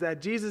understand is that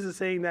Jesus is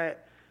saying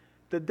that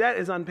the debt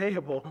is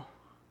unpayable.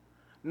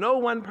 No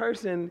one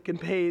person can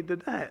pay the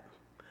debt.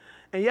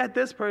 And yet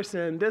this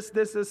person, this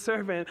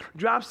servant,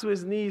 drops to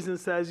his knees and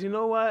says, you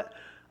know what?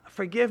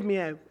 Forgive me.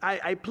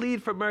 I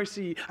plead for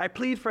mercy. I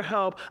plead for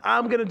help.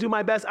 I'm going to do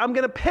my best. I'm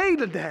going to pay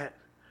the debt.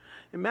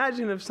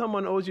 Imagine if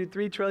someone owes you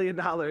 $3 trillion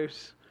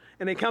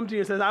and they come to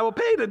you and says, I will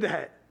pay the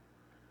debt.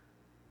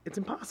 It's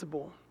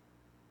impossible.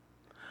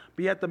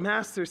 But yet the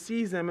master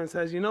sees him and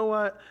says, you know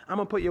what? I'm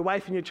going to put your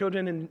wife and your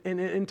children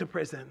into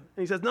prison. And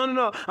he says, no, I'm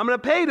going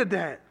to pay the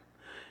debt.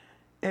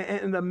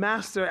 And the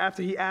master,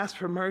 after he asked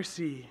for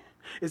mercy,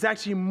 is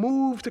actually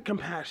moved to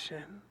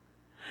compassion.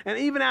 And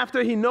even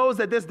after he knows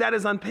that this debt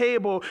is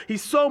unpayable,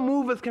 he's so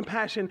moved with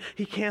compassion,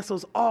 he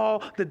cancels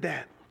all the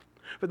debt.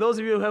 For those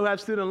of you who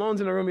have student loans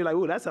in the room, you're like,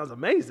 ooh, that sounds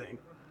amazing.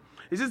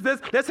 It's just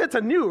this hits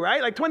anew,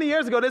 right? Like 20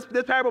 years ago, this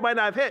parable might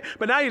not have hit,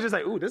 but now you're just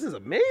like, ooh, this is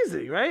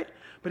amazing, right?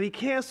 But he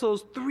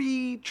cancels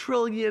 $3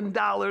 trillion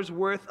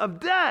worth of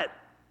debt.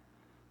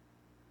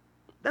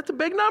 That's a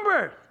big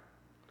number.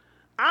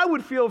 I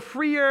would feel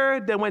freer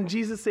than when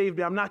Jesus saved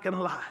me, I'm not going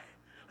to lie.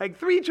 Like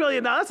 $3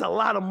 trillion, that's a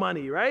lot of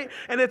money, right?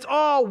 And it's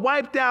all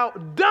wiped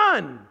out,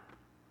 done.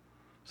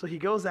 So he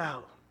goes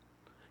out,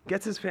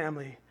 gets his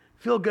family,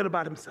 feel good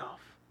about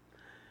himself.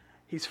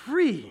 He's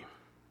free.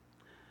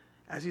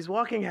 As he's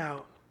walking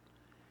out,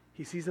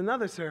 he sees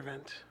another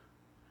servant.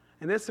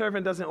 And this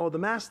servant doesn't owe the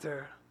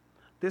master.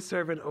 This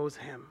servant owes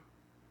him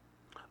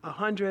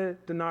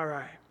 100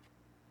 denarii,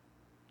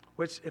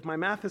 which, if my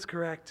math is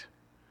correct,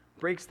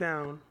 breaks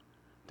down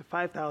to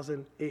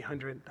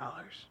 $5,800.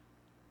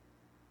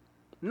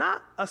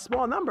 Not a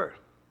small number,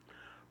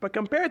 but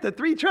compared to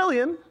 3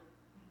 trillion,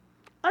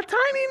 a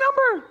tiny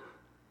number.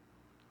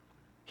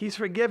 He's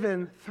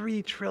forgiven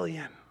 3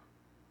 trillion.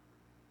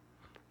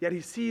 Yet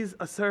he sees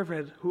a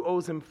servant who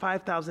owes him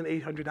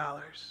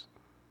 $5,800.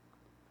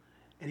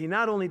 And he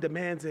not only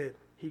demands it,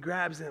 he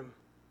grabs him,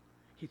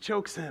 he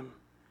chokes him,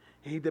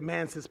 and he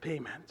demands his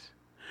payment.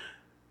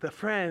 The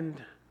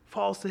friend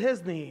falls to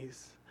his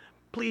knees,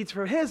 pleads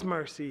for his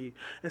mercy,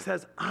 and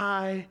says,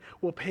 I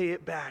will pay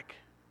it back.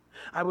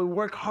 I will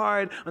work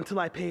hard until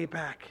I pay it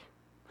back.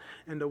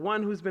 And the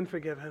one who's been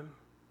forgiven,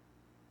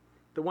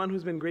 the one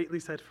who's been greatly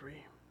set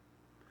free,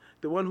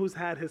 the one who's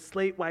had his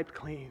slate wiped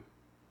clean,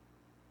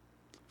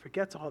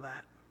 forgets all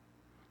that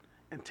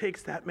and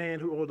takes that man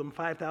who owed him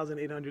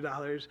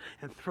 $5,800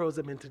 and throws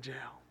him into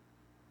jail.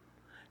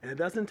 And it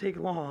doesn't take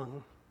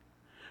long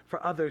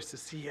for others to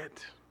see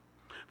it,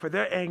 for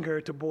their anger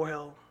to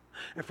boil,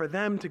 and for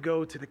them to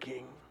go to the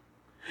king.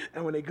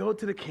 And when they go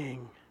to the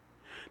king,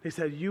 they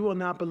said, you will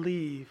not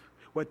believe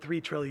what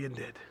 3 trillion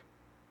did.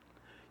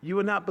 You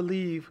will not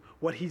believe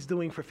what he's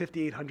doing for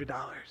 $5,800.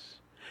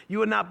 You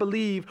will not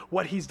believe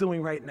what he's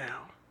doing right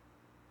now.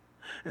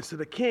 And so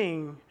the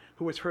king,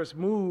 who was first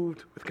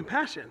moved with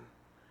compassion,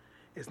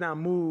 is now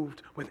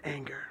moved with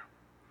anger.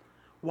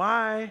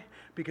 Why?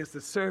 Because the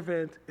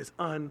servant is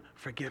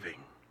unforgiving.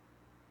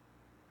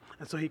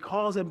 And so he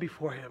calls him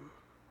before him.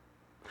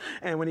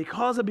 And when he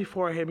calls him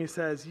before him, he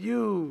says,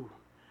 you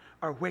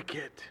are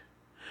wicked.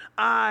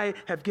 I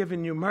have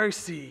given you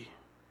mercy,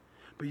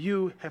 but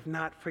you have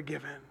not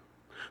forgiven.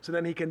 So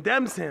then he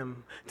condemns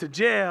him to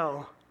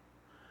jail,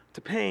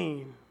 to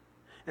pain,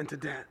 and to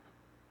death.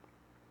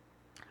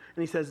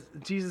 And he says,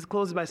 Jesus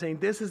closes by saying,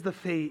 this is the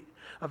fate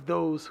of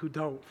those who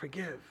don't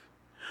forgive.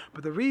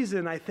 But the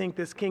reason I think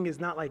this king is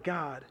not like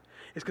God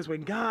is because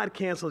when God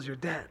cancels your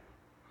debt,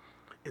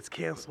 it's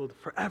canceled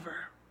forever.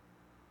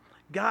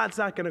 God's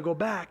not going to go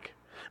back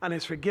on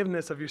his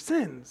forgiveness of your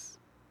sins.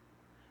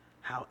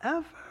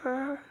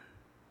 However,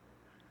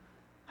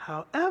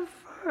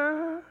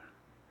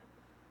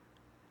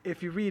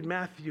 if you read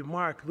Matthew,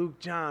 Mark, Luke,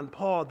 John,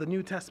 Paul, the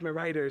New Testament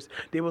writers,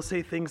 they will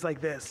say things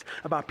like this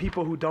about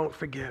people who don't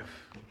forgive.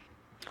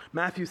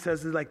 Matthew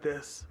says it like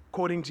this,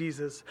 quoting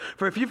Jesus,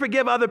 "For if you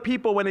forgive other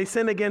people when they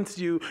sin against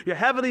you, your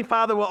heavenly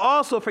Father will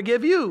also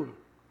forgive you.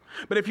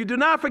 But if you do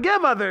not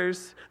forgive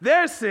others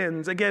their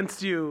sins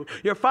against you,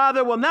 your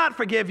Father will not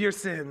forgive your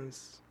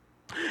sins."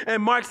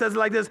 And Mark says it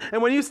like this,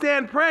 "And when you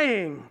stand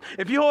praying,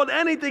 if you hold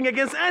anything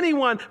against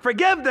anyone,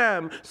 forgive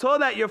them, so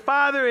that your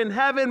Father in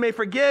heaven may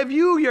forgive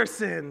you your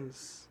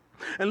sins."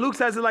 And Luke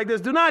says it like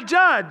this, "Do not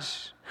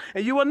judge,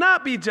 and you will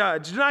not be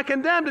judged. Do not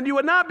condemn, and you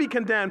will not be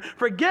condemned.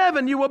 Forgive,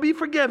 and you will be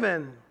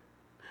forgiven."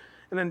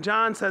 And then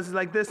John says it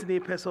like this in the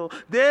epistle,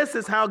 "This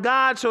is how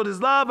God showed his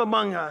love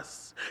among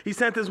us. He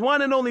sent his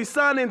one and only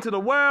Son into the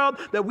world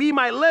that we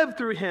might live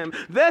through him.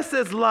 This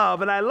is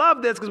love." And I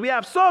love this because we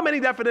have so many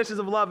definitions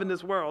of love in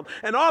this world,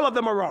 and all of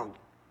them are wrong.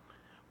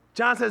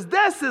 John says,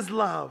 "This is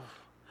love,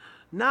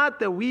 not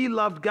that we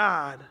loved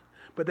God,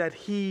 but that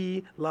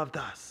he loved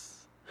us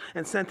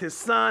and sent his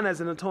Son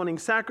as an atoning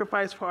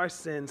sacrifice for our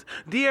sins."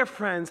 Dear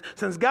friends,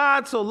 since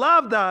God so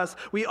loved us,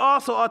 we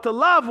also ought to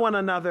love one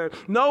another.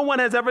 No one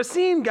has ever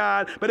seen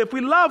God, but if we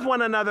love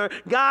one another,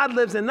 God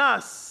lives in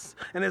us,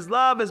 and his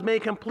love is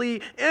made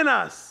complete in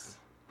us.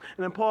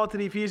 And then Paul to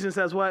the Ephesians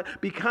says what?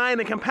 "Be kind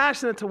and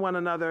compassionate to one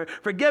another,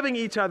 forgiving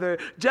each other,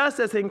 just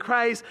as in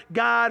Christ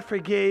God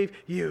forgave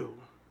you."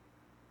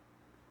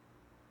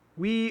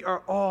 We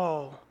are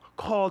all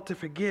called to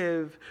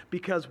forgive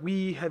because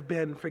we have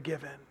been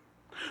forgiven.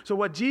 So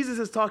what Jesus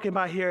is talking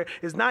about here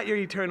is not your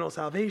eternal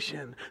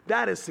salvation.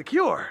 That is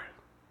secure.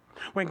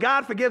 When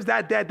God forgives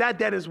that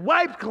debt is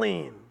wiped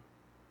clean.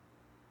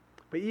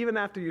 But even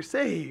after you're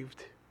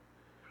saved,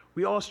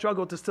 we all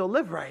struggle to still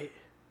live right.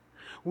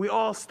 We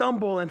all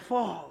stumble and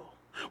fall.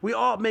 We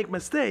all make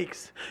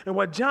mistakes. And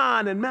what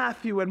John and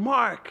Matthew and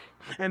Mark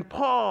and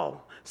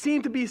Paul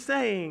seem to be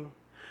saying,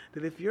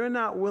 that if you're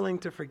not willing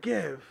to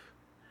forgive,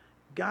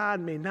 God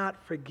may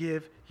not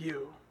forgive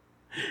you.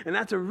 And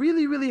that's a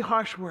really, really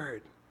harsh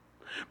word.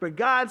 But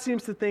God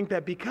seems to think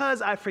that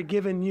because I've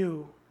forgiven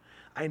you,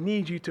 I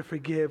need you to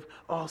forgive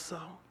also.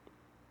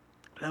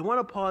 And I want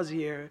to pause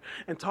here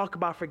and talk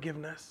about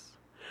forgiveness.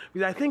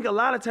 Because I think a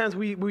lot of times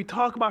we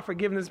talk about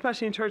forgiveness,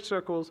 especially in church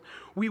circles,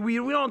 we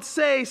don't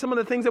say some of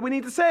the things that we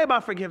need to say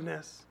about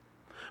forgiveness.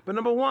 But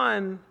number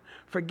one,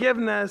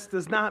 forgiveness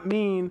does not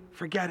mean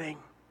forgetting.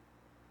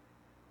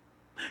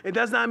 It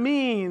does not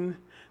mean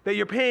that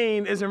your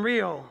pain isn't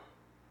real.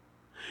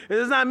 It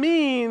does not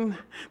mean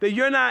that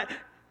you're not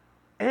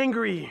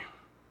angry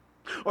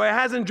or it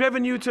hasn't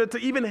driven you to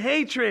even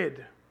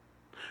hatred.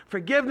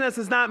 Forgiveness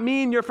does not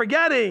mean you're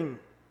forgetting.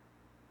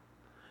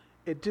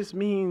 It just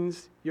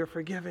means you're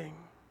forgiving.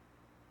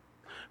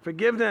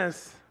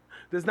 Forgiveness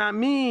does not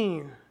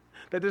mean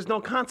that there's no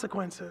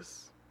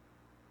consequences.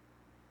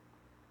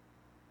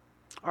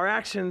 Our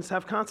actions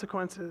have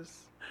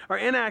consequences. Our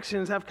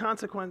inactions have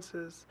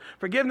consequences.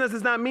 Forgiveness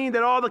does not mean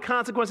that all the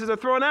consequences are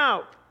thrown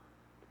out.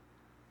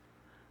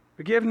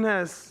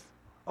 Forgiveness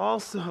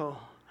also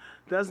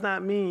does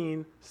not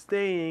mean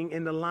staying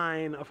in the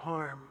line of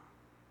harm.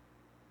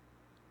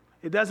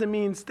 It doesn't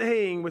mean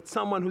staying with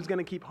someone who's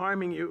going to keep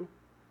harming you.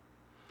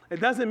 It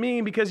doesn't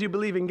mean because you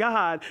believe in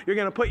God, you're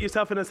going to put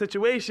yourself in a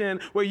situation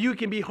where you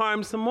can be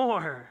harmed some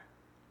more.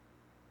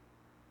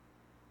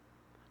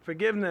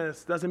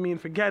 Forgiveness doesn't mean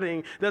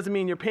forgetting, doesn't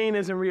mean your pain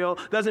isn't real,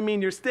 doesn't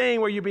mean you're staying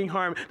where you're being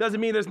harmed,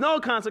 doesn't mean there's no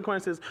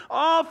consequences.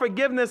 All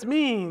forgiveness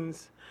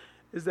means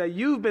is that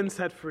you've been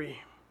set free.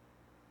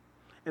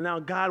 And now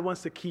God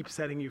wants to keep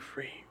setting you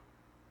free.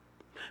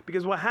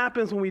 Because what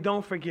happens when we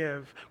don't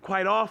forgive,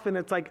 quite often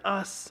it's like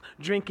us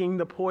drinking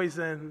the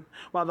poison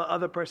while the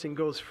other person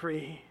goes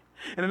free.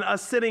 And then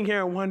us sitting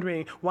here and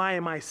wondering, why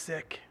am I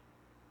sick?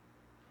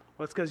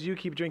 Well, it's because you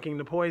keep drinking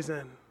the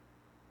poison.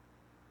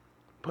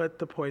 Put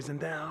the poison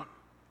down.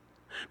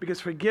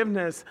 Because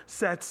forgiveness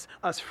sets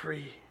us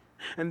free.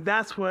 And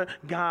that's what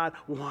God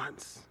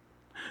wants.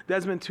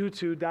 Desmond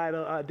Tutu died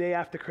a day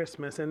after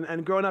Christmas.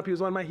 And growing up, he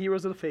was one of my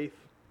heroes of the faith.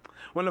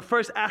 One of the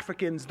first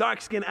Africans,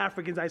 dark-skinned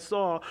Africans I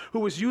saw who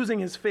was using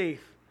his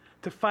faith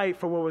to fight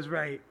for what was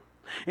right.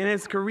 In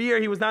his career,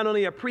 he was not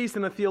only a priest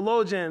and a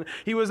theologian,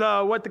 he was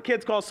what the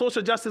kids call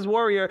social justice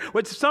warrior,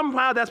 which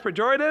somehow that's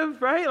pejorative,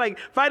 right? Like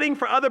fighting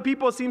for other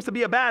people seems to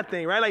be a bad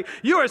thing, right? Like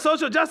you're a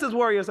social justice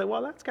warrior. It's like,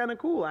 well, that's kind of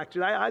cool,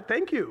 actually. I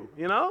thank you,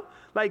 you know?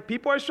 Like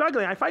people are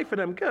struggling. I fight for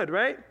them. Good,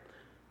 right?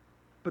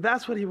 But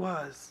that's what he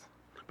was.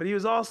 But he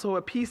was also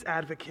a peace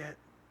advocate.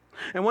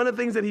 And one of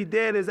the things that he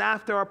did is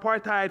after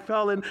apartheid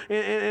fell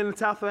in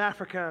South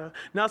Africa,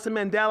 Nelson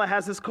Mandela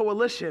has this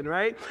coalition,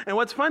 right? And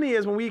what's funny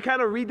is when we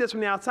kind of read this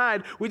from the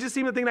outside, we just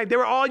seem to think like they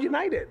were all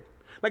united.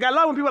 Like I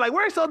love when people are like,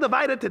 we're so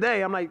divided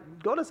today. I'm like,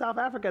 go to South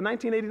Africa in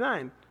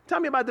 1989. Tell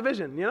me about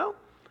division, you know?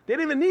 They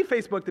didn't even need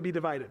Facebook to be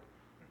divided.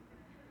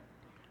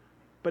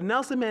 But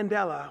Nelson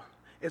Mandela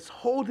is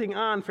holding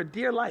on for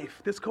dear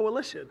life, this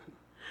coalition.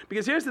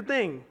 Because here's the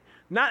thing.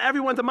 Not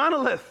everyone's a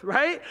monolith,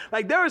 right?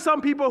 Like there are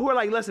some people who are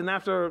like, listen,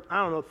 after,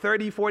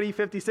 30, 40,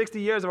 50, 60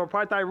 years of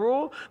apartheid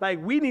rule,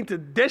 like we need to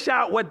dish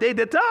out what they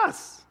did to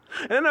us.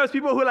 And then there's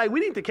people who are like, we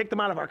need to kick them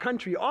out of our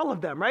country, all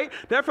of them, right?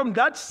 They're from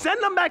Dutch,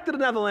 send them back to the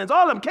Netherlands,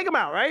 all of them, kick them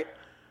out, right?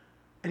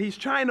 And he's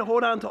trying to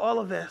hold on to all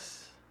of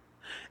this.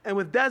 And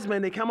with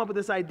Desmond, they come up with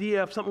this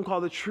idea of something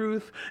called the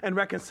Truth and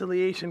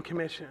Reconciliation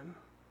Commission.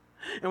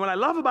 And what I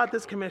love about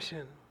this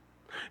commission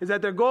is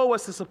that their goal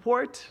was to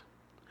support,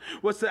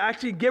 was to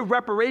actually give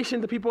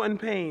reparation to people in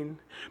pain,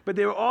 but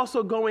they were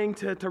also going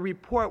to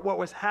report what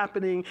was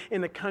happening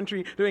in the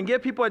country. They were going to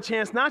give people a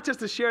chance not just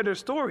to share their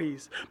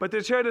stories, but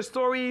to share their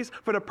stories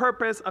for the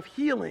purpose of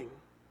healing.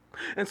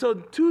 And so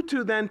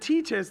Tutu then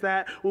teaches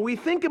that when we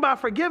think about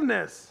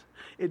forgiveness,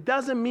 it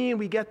doesn't mean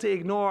we get to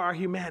ignore our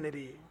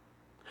humanity.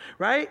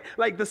 Right?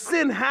 Like the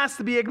sin has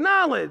to be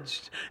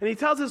acknowledged. And he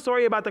tells a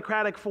story about the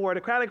Cradock Four.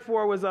 The Cradock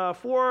Four was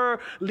 4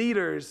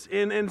 leaders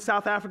in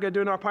South Africa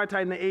during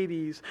apartheid in the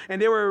 80s.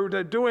 And they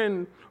were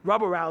doing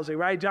rebel rousing,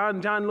 right? John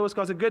Lewis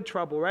calls it good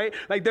trouble, right?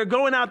 Like they're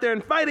going out there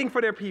and fighting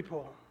for their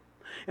people.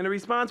 And the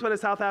response by the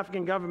South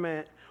African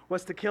government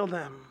was to kill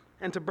them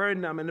and to burn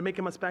them and to make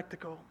them a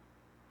spectacle.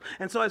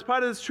 And so as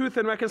part of this Truth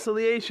and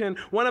Reconciliation,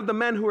 one of the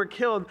men who were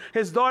killed,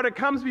 his daughter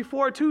comes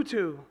before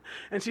Tutu.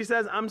 And she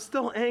says, I'm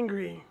still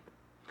angry.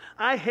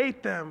 I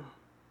hate them.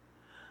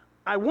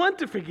 I want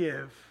to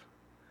forgive.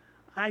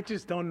 I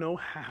just don't know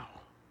how.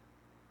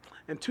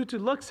 And Tutu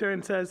looks at her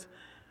and says,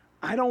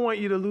 I don't want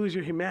you to lose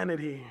your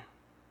humanity.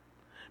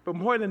 But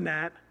more than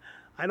that,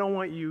 I don't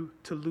want you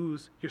to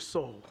lose your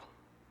soul.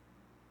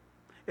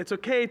 It's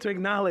okay to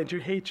acknowledge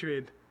your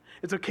hatred.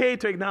 It's okay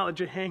to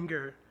acknowledge your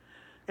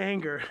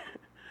anger.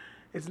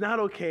 It's not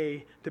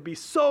okay to be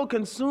so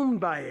consumed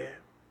by it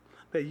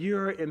that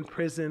you're in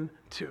prison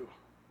too.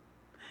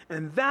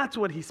 And that's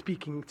what he's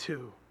speaking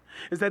to,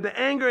 is that the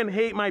anger and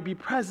hate might be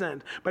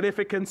present, but if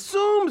it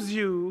consumes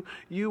you,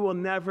 you will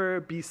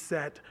never be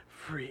set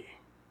free.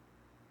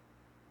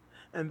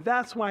 And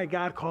that's why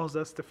God calls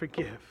us to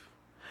forgive.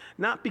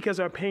 Not because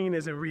our pain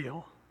isn't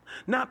real,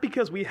 not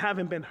because we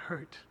haven't been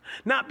hurt,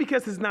 not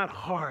because it's not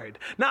hard,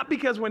 not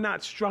because we're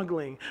not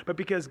struggling, but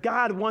because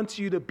God wants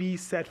you to be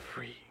set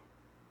free.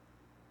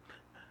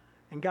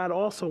 And God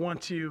also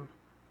wants you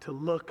to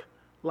look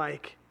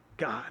like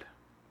God.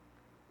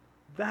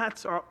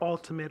 That's our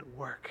ultimate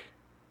work.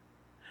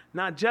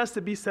 Not just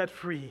to be set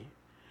free,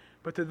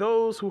 but to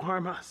those who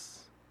harm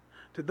us,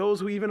 to those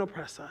who even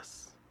oppress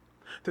us,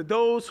 to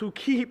those who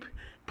keep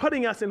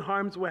putting us in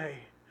harm's way.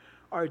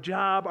 Our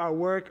job, our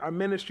work, our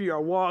ministry,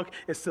 our walk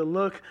is to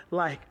look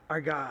like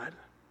our God.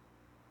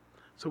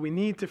 So we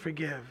need to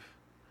forgive,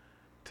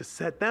 to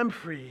set them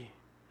free,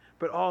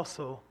 but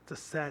also to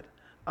set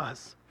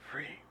us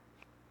free.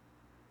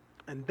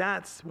 And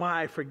that's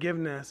why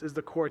forgiveness is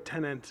the core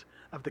tenet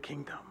of the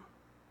kingdom.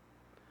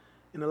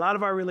 In a lot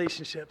of our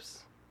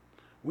relationships,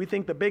 we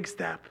think the big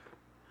step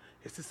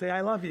is to say,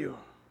 I love you.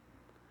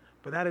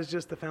 But that is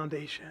just the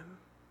foundation.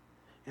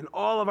 In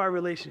all of our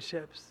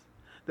relationships,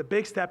 the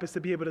big step is to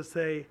be able to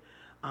say,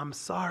 I'm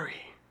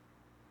sorry.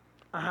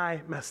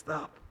 I messed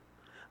up.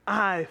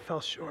 I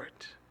fell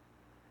short.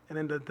 And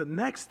then the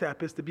next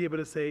step is to be able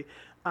to say,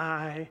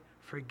 I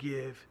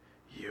forgive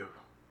you.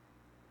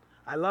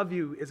 I love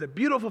you is a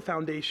beautiful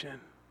foundation.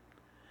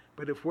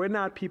 But if we're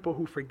not people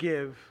who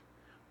forgive,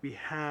 we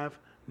have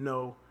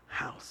no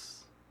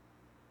house.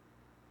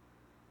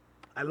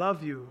 I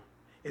love you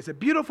is a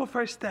beautiful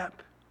first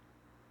step.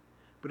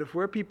 But if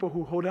we're people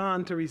who hold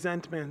on to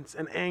resentments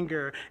and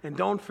anger and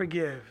don't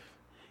forgive,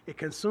 it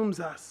consumes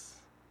us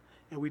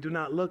and we do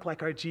not look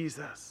like our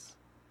Jesus.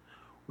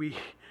 We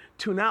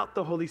tune out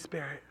the Holy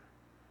Spirit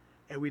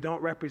and we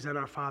don't represent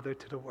our Father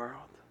to the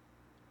world.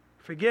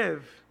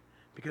 Forgive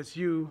because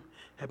you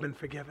have been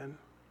forgiven.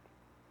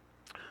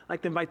 I'd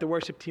like to invite the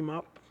worship team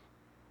up.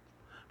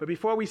 But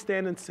before we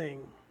stand and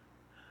sing,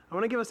 I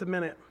want to give us a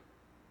minute.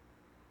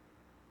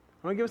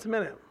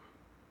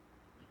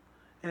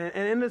 And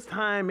in this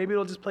time, maybe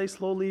it'll just play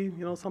slowly,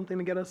 something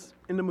to get us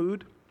in the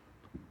mood.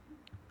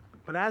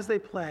 But as they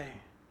play,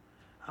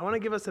 I want to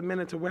give us a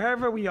minute to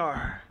wherever we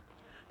are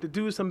to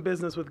do some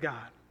business with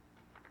God.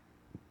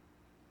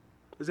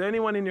 Is there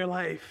anyone in your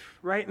life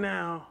right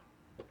now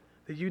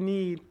that you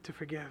need to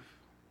forgive?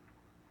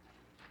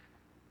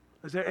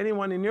 Is there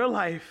anyone in your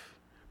life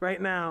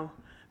right now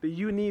that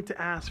you need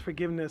to ask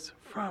forgiveness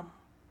from?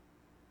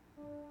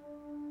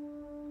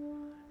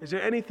 Is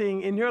there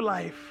anything in your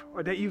life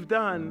or that you've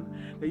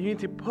done that you need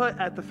to put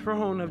at the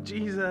throne of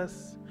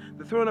Jesus,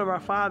 the throne of our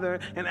Father,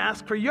 and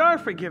ask for your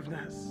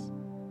forgiveness?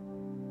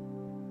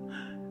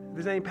 If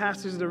there's any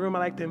pastors in the room, I'd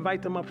like to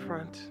invite them up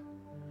front.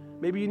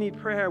 Maybe you need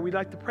prayer. We'd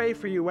like to pray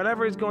for you.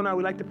 Whatever is going on,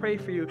 we'd like to pray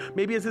for you.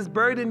 Maybe it's this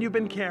burden you've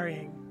been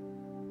carrying.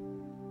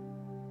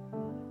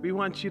 We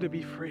want you to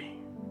be free.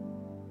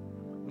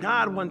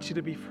 God wants you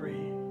to be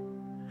free.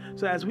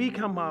 So as we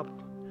come up,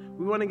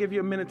 we want to give you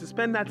a minute to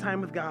spend that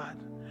time with God.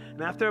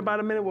 And after about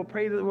a minute, we'll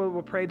pray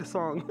the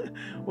song.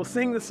 We'll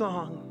sing the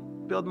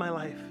song, Build My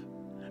Life.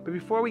 But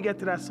before we get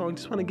to that song,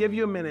 just want to give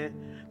you a minute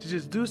to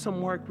just do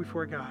some work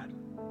before God.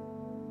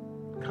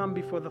 Come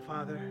before the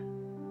Father.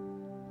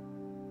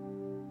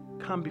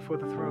 Come before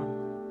the throne.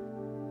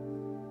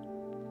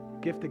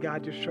 Give to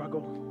God your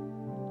struggle.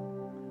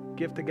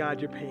 Give to God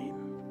your pain.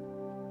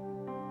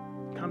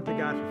 Come to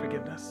God for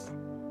forgiveness.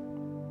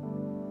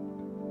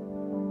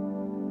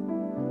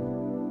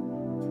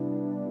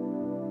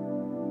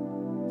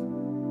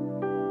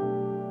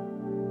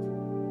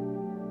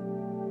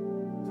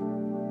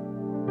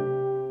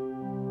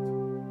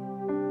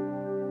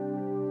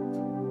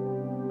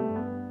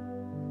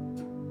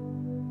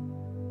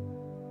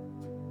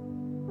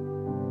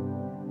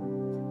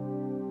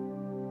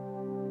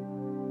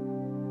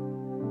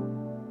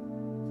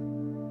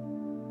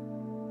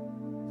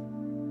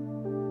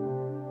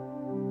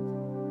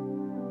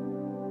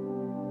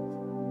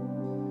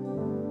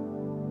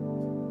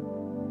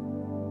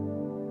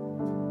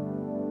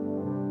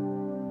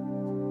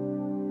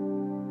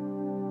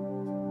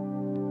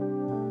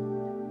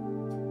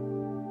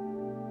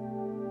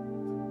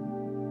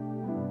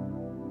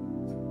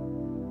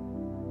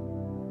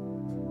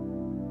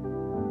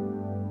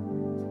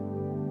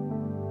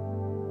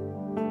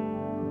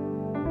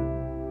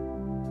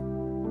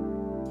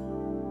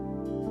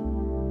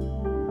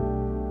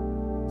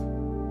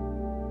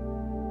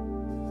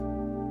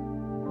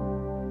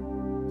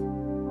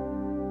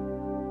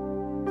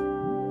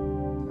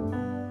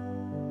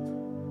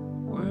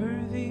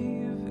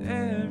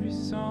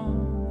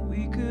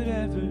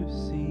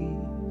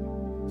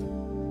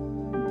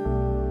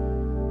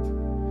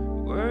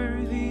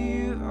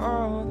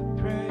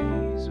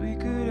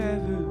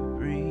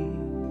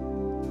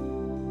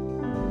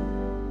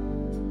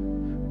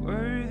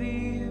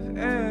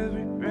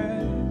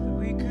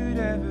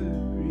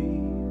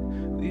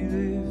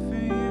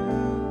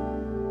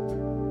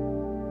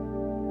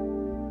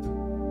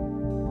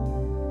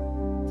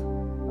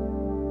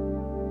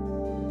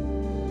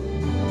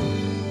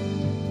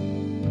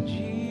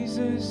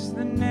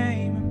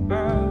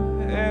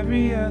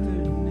 every other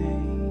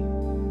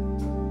name.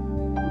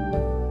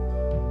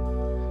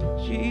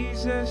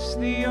 Jesus,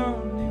 the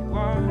only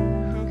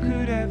one who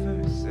could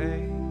ever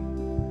save.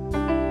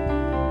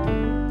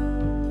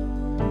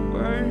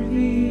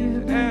 Worthy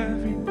of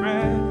every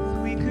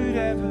breath we could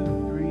ever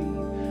breathe.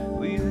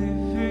 We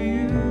live for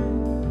you.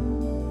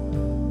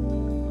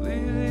 We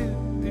live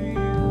for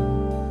you.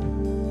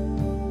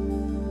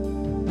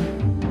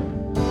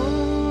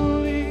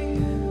 Holy,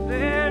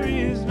 there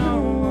is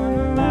no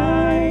one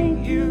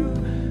like you.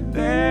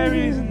 There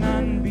is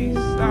none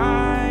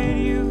beside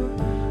you.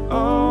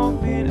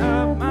 Open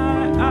up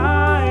my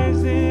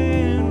eyes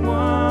in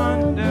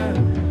wonder.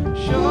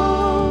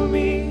 Show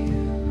me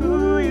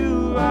who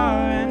you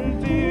are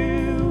and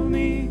fill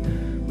me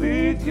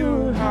with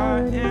your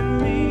heart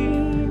and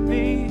lead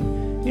me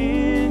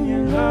in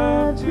your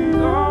love to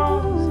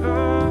those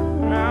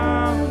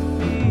around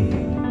me.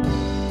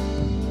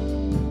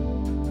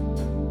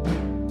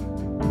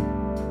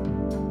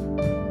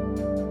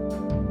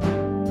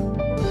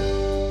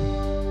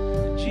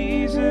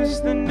 Jesus,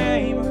 the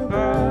name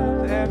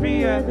above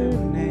every other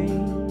name.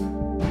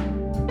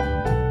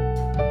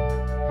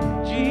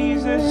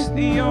 Jesus,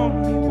 the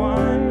only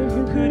one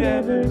who could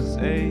ever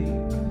save.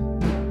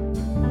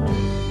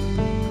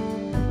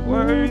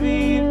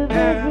 Worthy of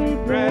every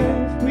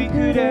breath we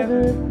could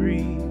ever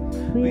breathe.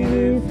 We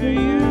live for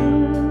you.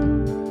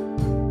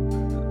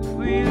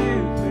 We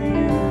live for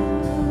you.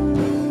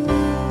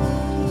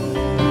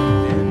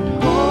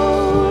 And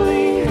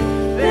holy,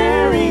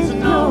 there is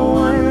no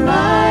one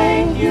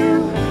like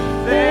you.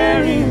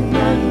 There is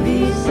none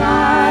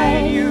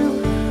beside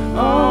you.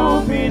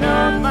 Open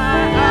up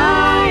my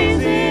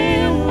eyes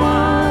in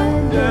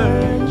wonder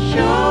and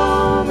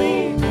show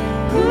me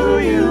who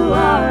you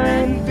are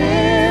and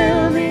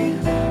fill me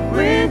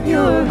with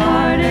your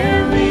heart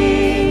and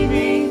lead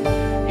me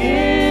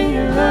in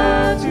your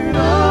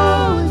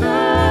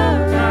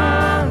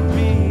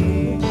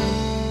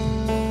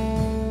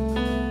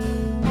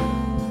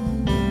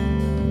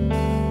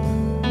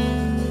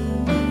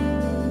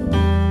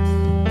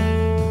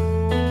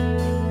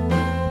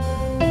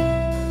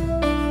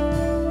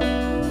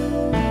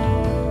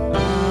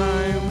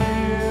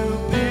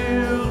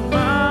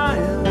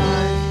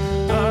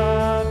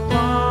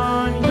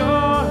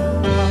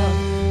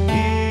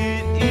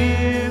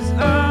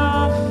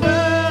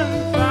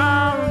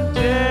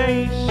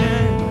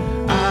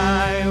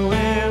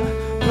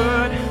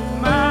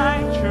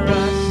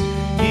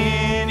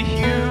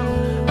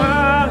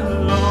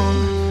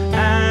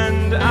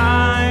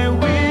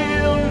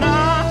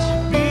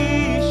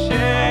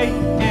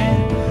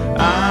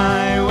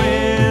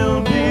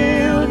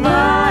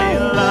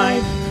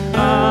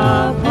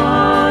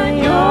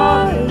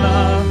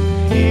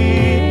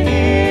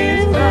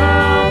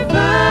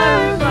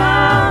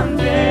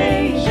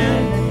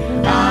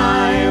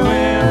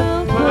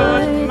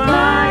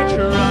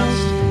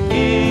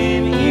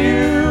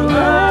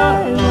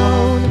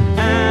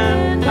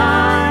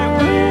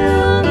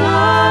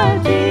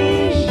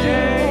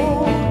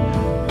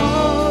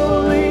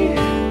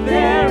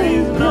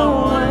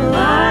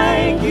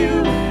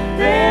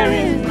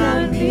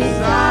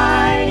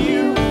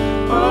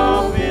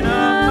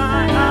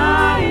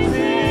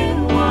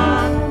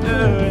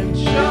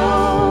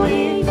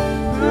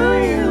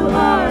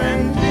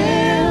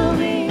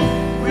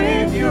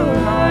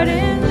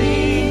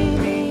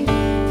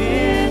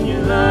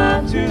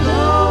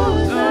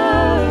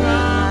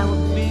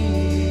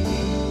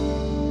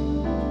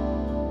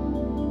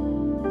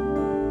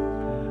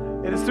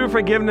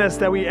forgiveness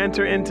that we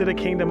enter into the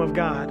kingdom of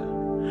God.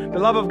 The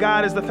love of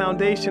God is the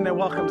foundation that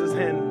welcomes us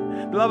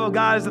in. The love of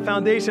God is the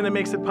foundation that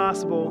makes it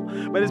possible.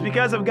 But it's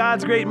because of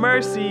God's great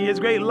mercy, His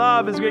great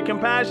love, His great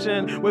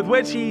compassion, with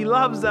which He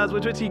loves us,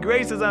 with which He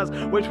graces us,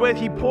 with which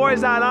He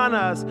pours out on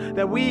us,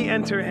 that we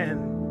enter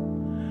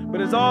in.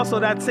 But it's also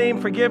that same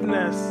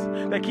forgiveness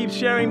that keeps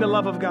sharing the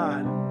love of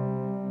God.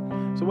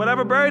 So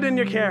whatever burden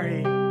you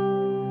carry,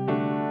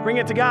 bring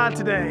it to God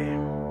today.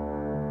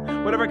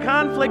 Whatever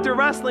conflict you're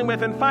wrestling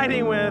with and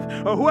fighting with,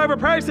 or whoever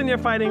person you're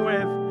fighting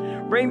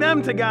with, bring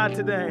them to God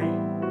today.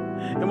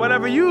 And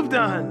whatever you've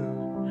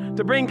done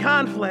to bring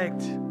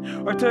conflict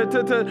or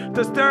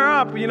to stir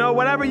up,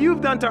 whatever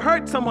you've done to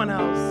hurt someone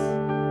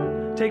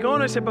else, take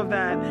ownership of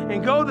that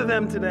and go to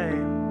them today.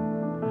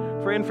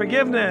 For in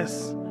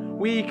forgiveness,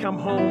 we come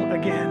home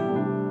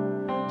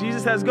again.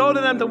 Jesus says, go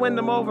to them to win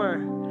them over.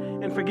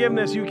 In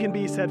forgiveness, you can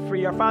be set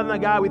free. Our Father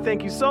and God, we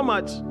thank you so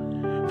much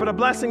for the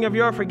blessing of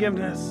your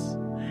forgiveness.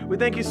 We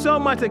thank you so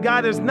much that,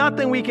 God, there's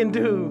nothing we can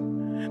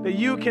do that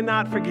you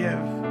cannot forgive.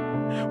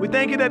 We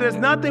thank you that there's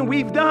nothing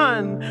we've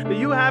done that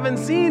you haven't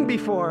seen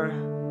before.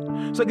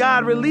 So,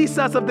 God, release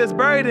us of this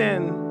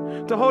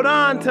burden to hold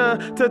on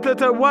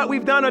to what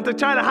we've done or to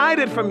try to hide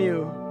it from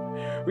you.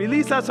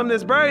 Release us from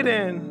this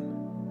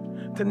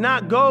burden to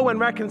not go and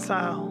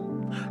reconcile.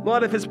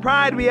 Lord, if it's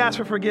pride, we ask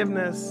for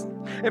forgiveness.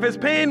 If it's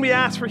pain, we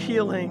ask for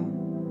healing.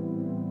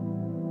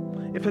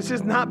 If it's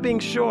just not being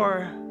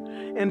sure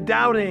and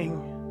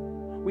doubting,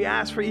 we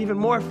ask for even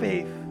more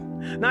faith.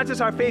 Not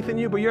just our faith in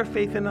you, but your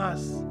faith in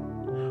us.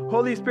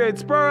 Holy Spirit,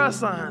 spur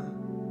us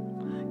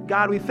on.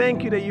 God, we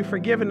thank you that you've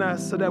forgiven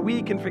us so that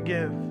we can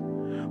forgive.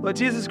 Lord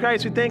Jesus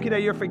Christ, we thank you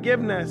that your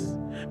forgiveness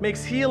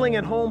makes healing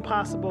and home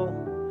possible.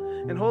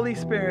 And Holy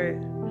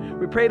Spirit,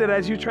 we pray that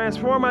as you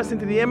transform us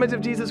into the image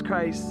of Jesus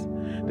Christ,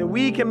 that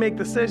we can make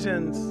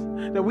decisions,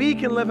 that we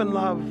can live in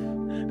love,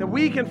 that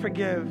we can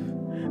forgive,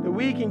 that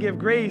we can give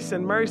grace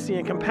and mercy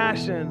and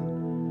compassion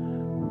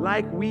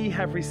like we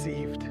have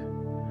received.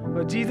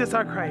 Lord Jesus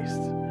our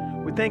Christ,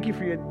 we thank you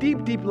for your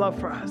deep, deep love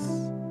for us.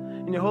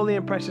 In your holy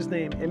and precious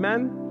name,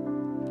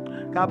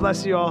 amen. God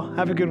bless you all.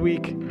 Have a good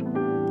week.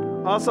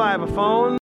 Also, I have a phone.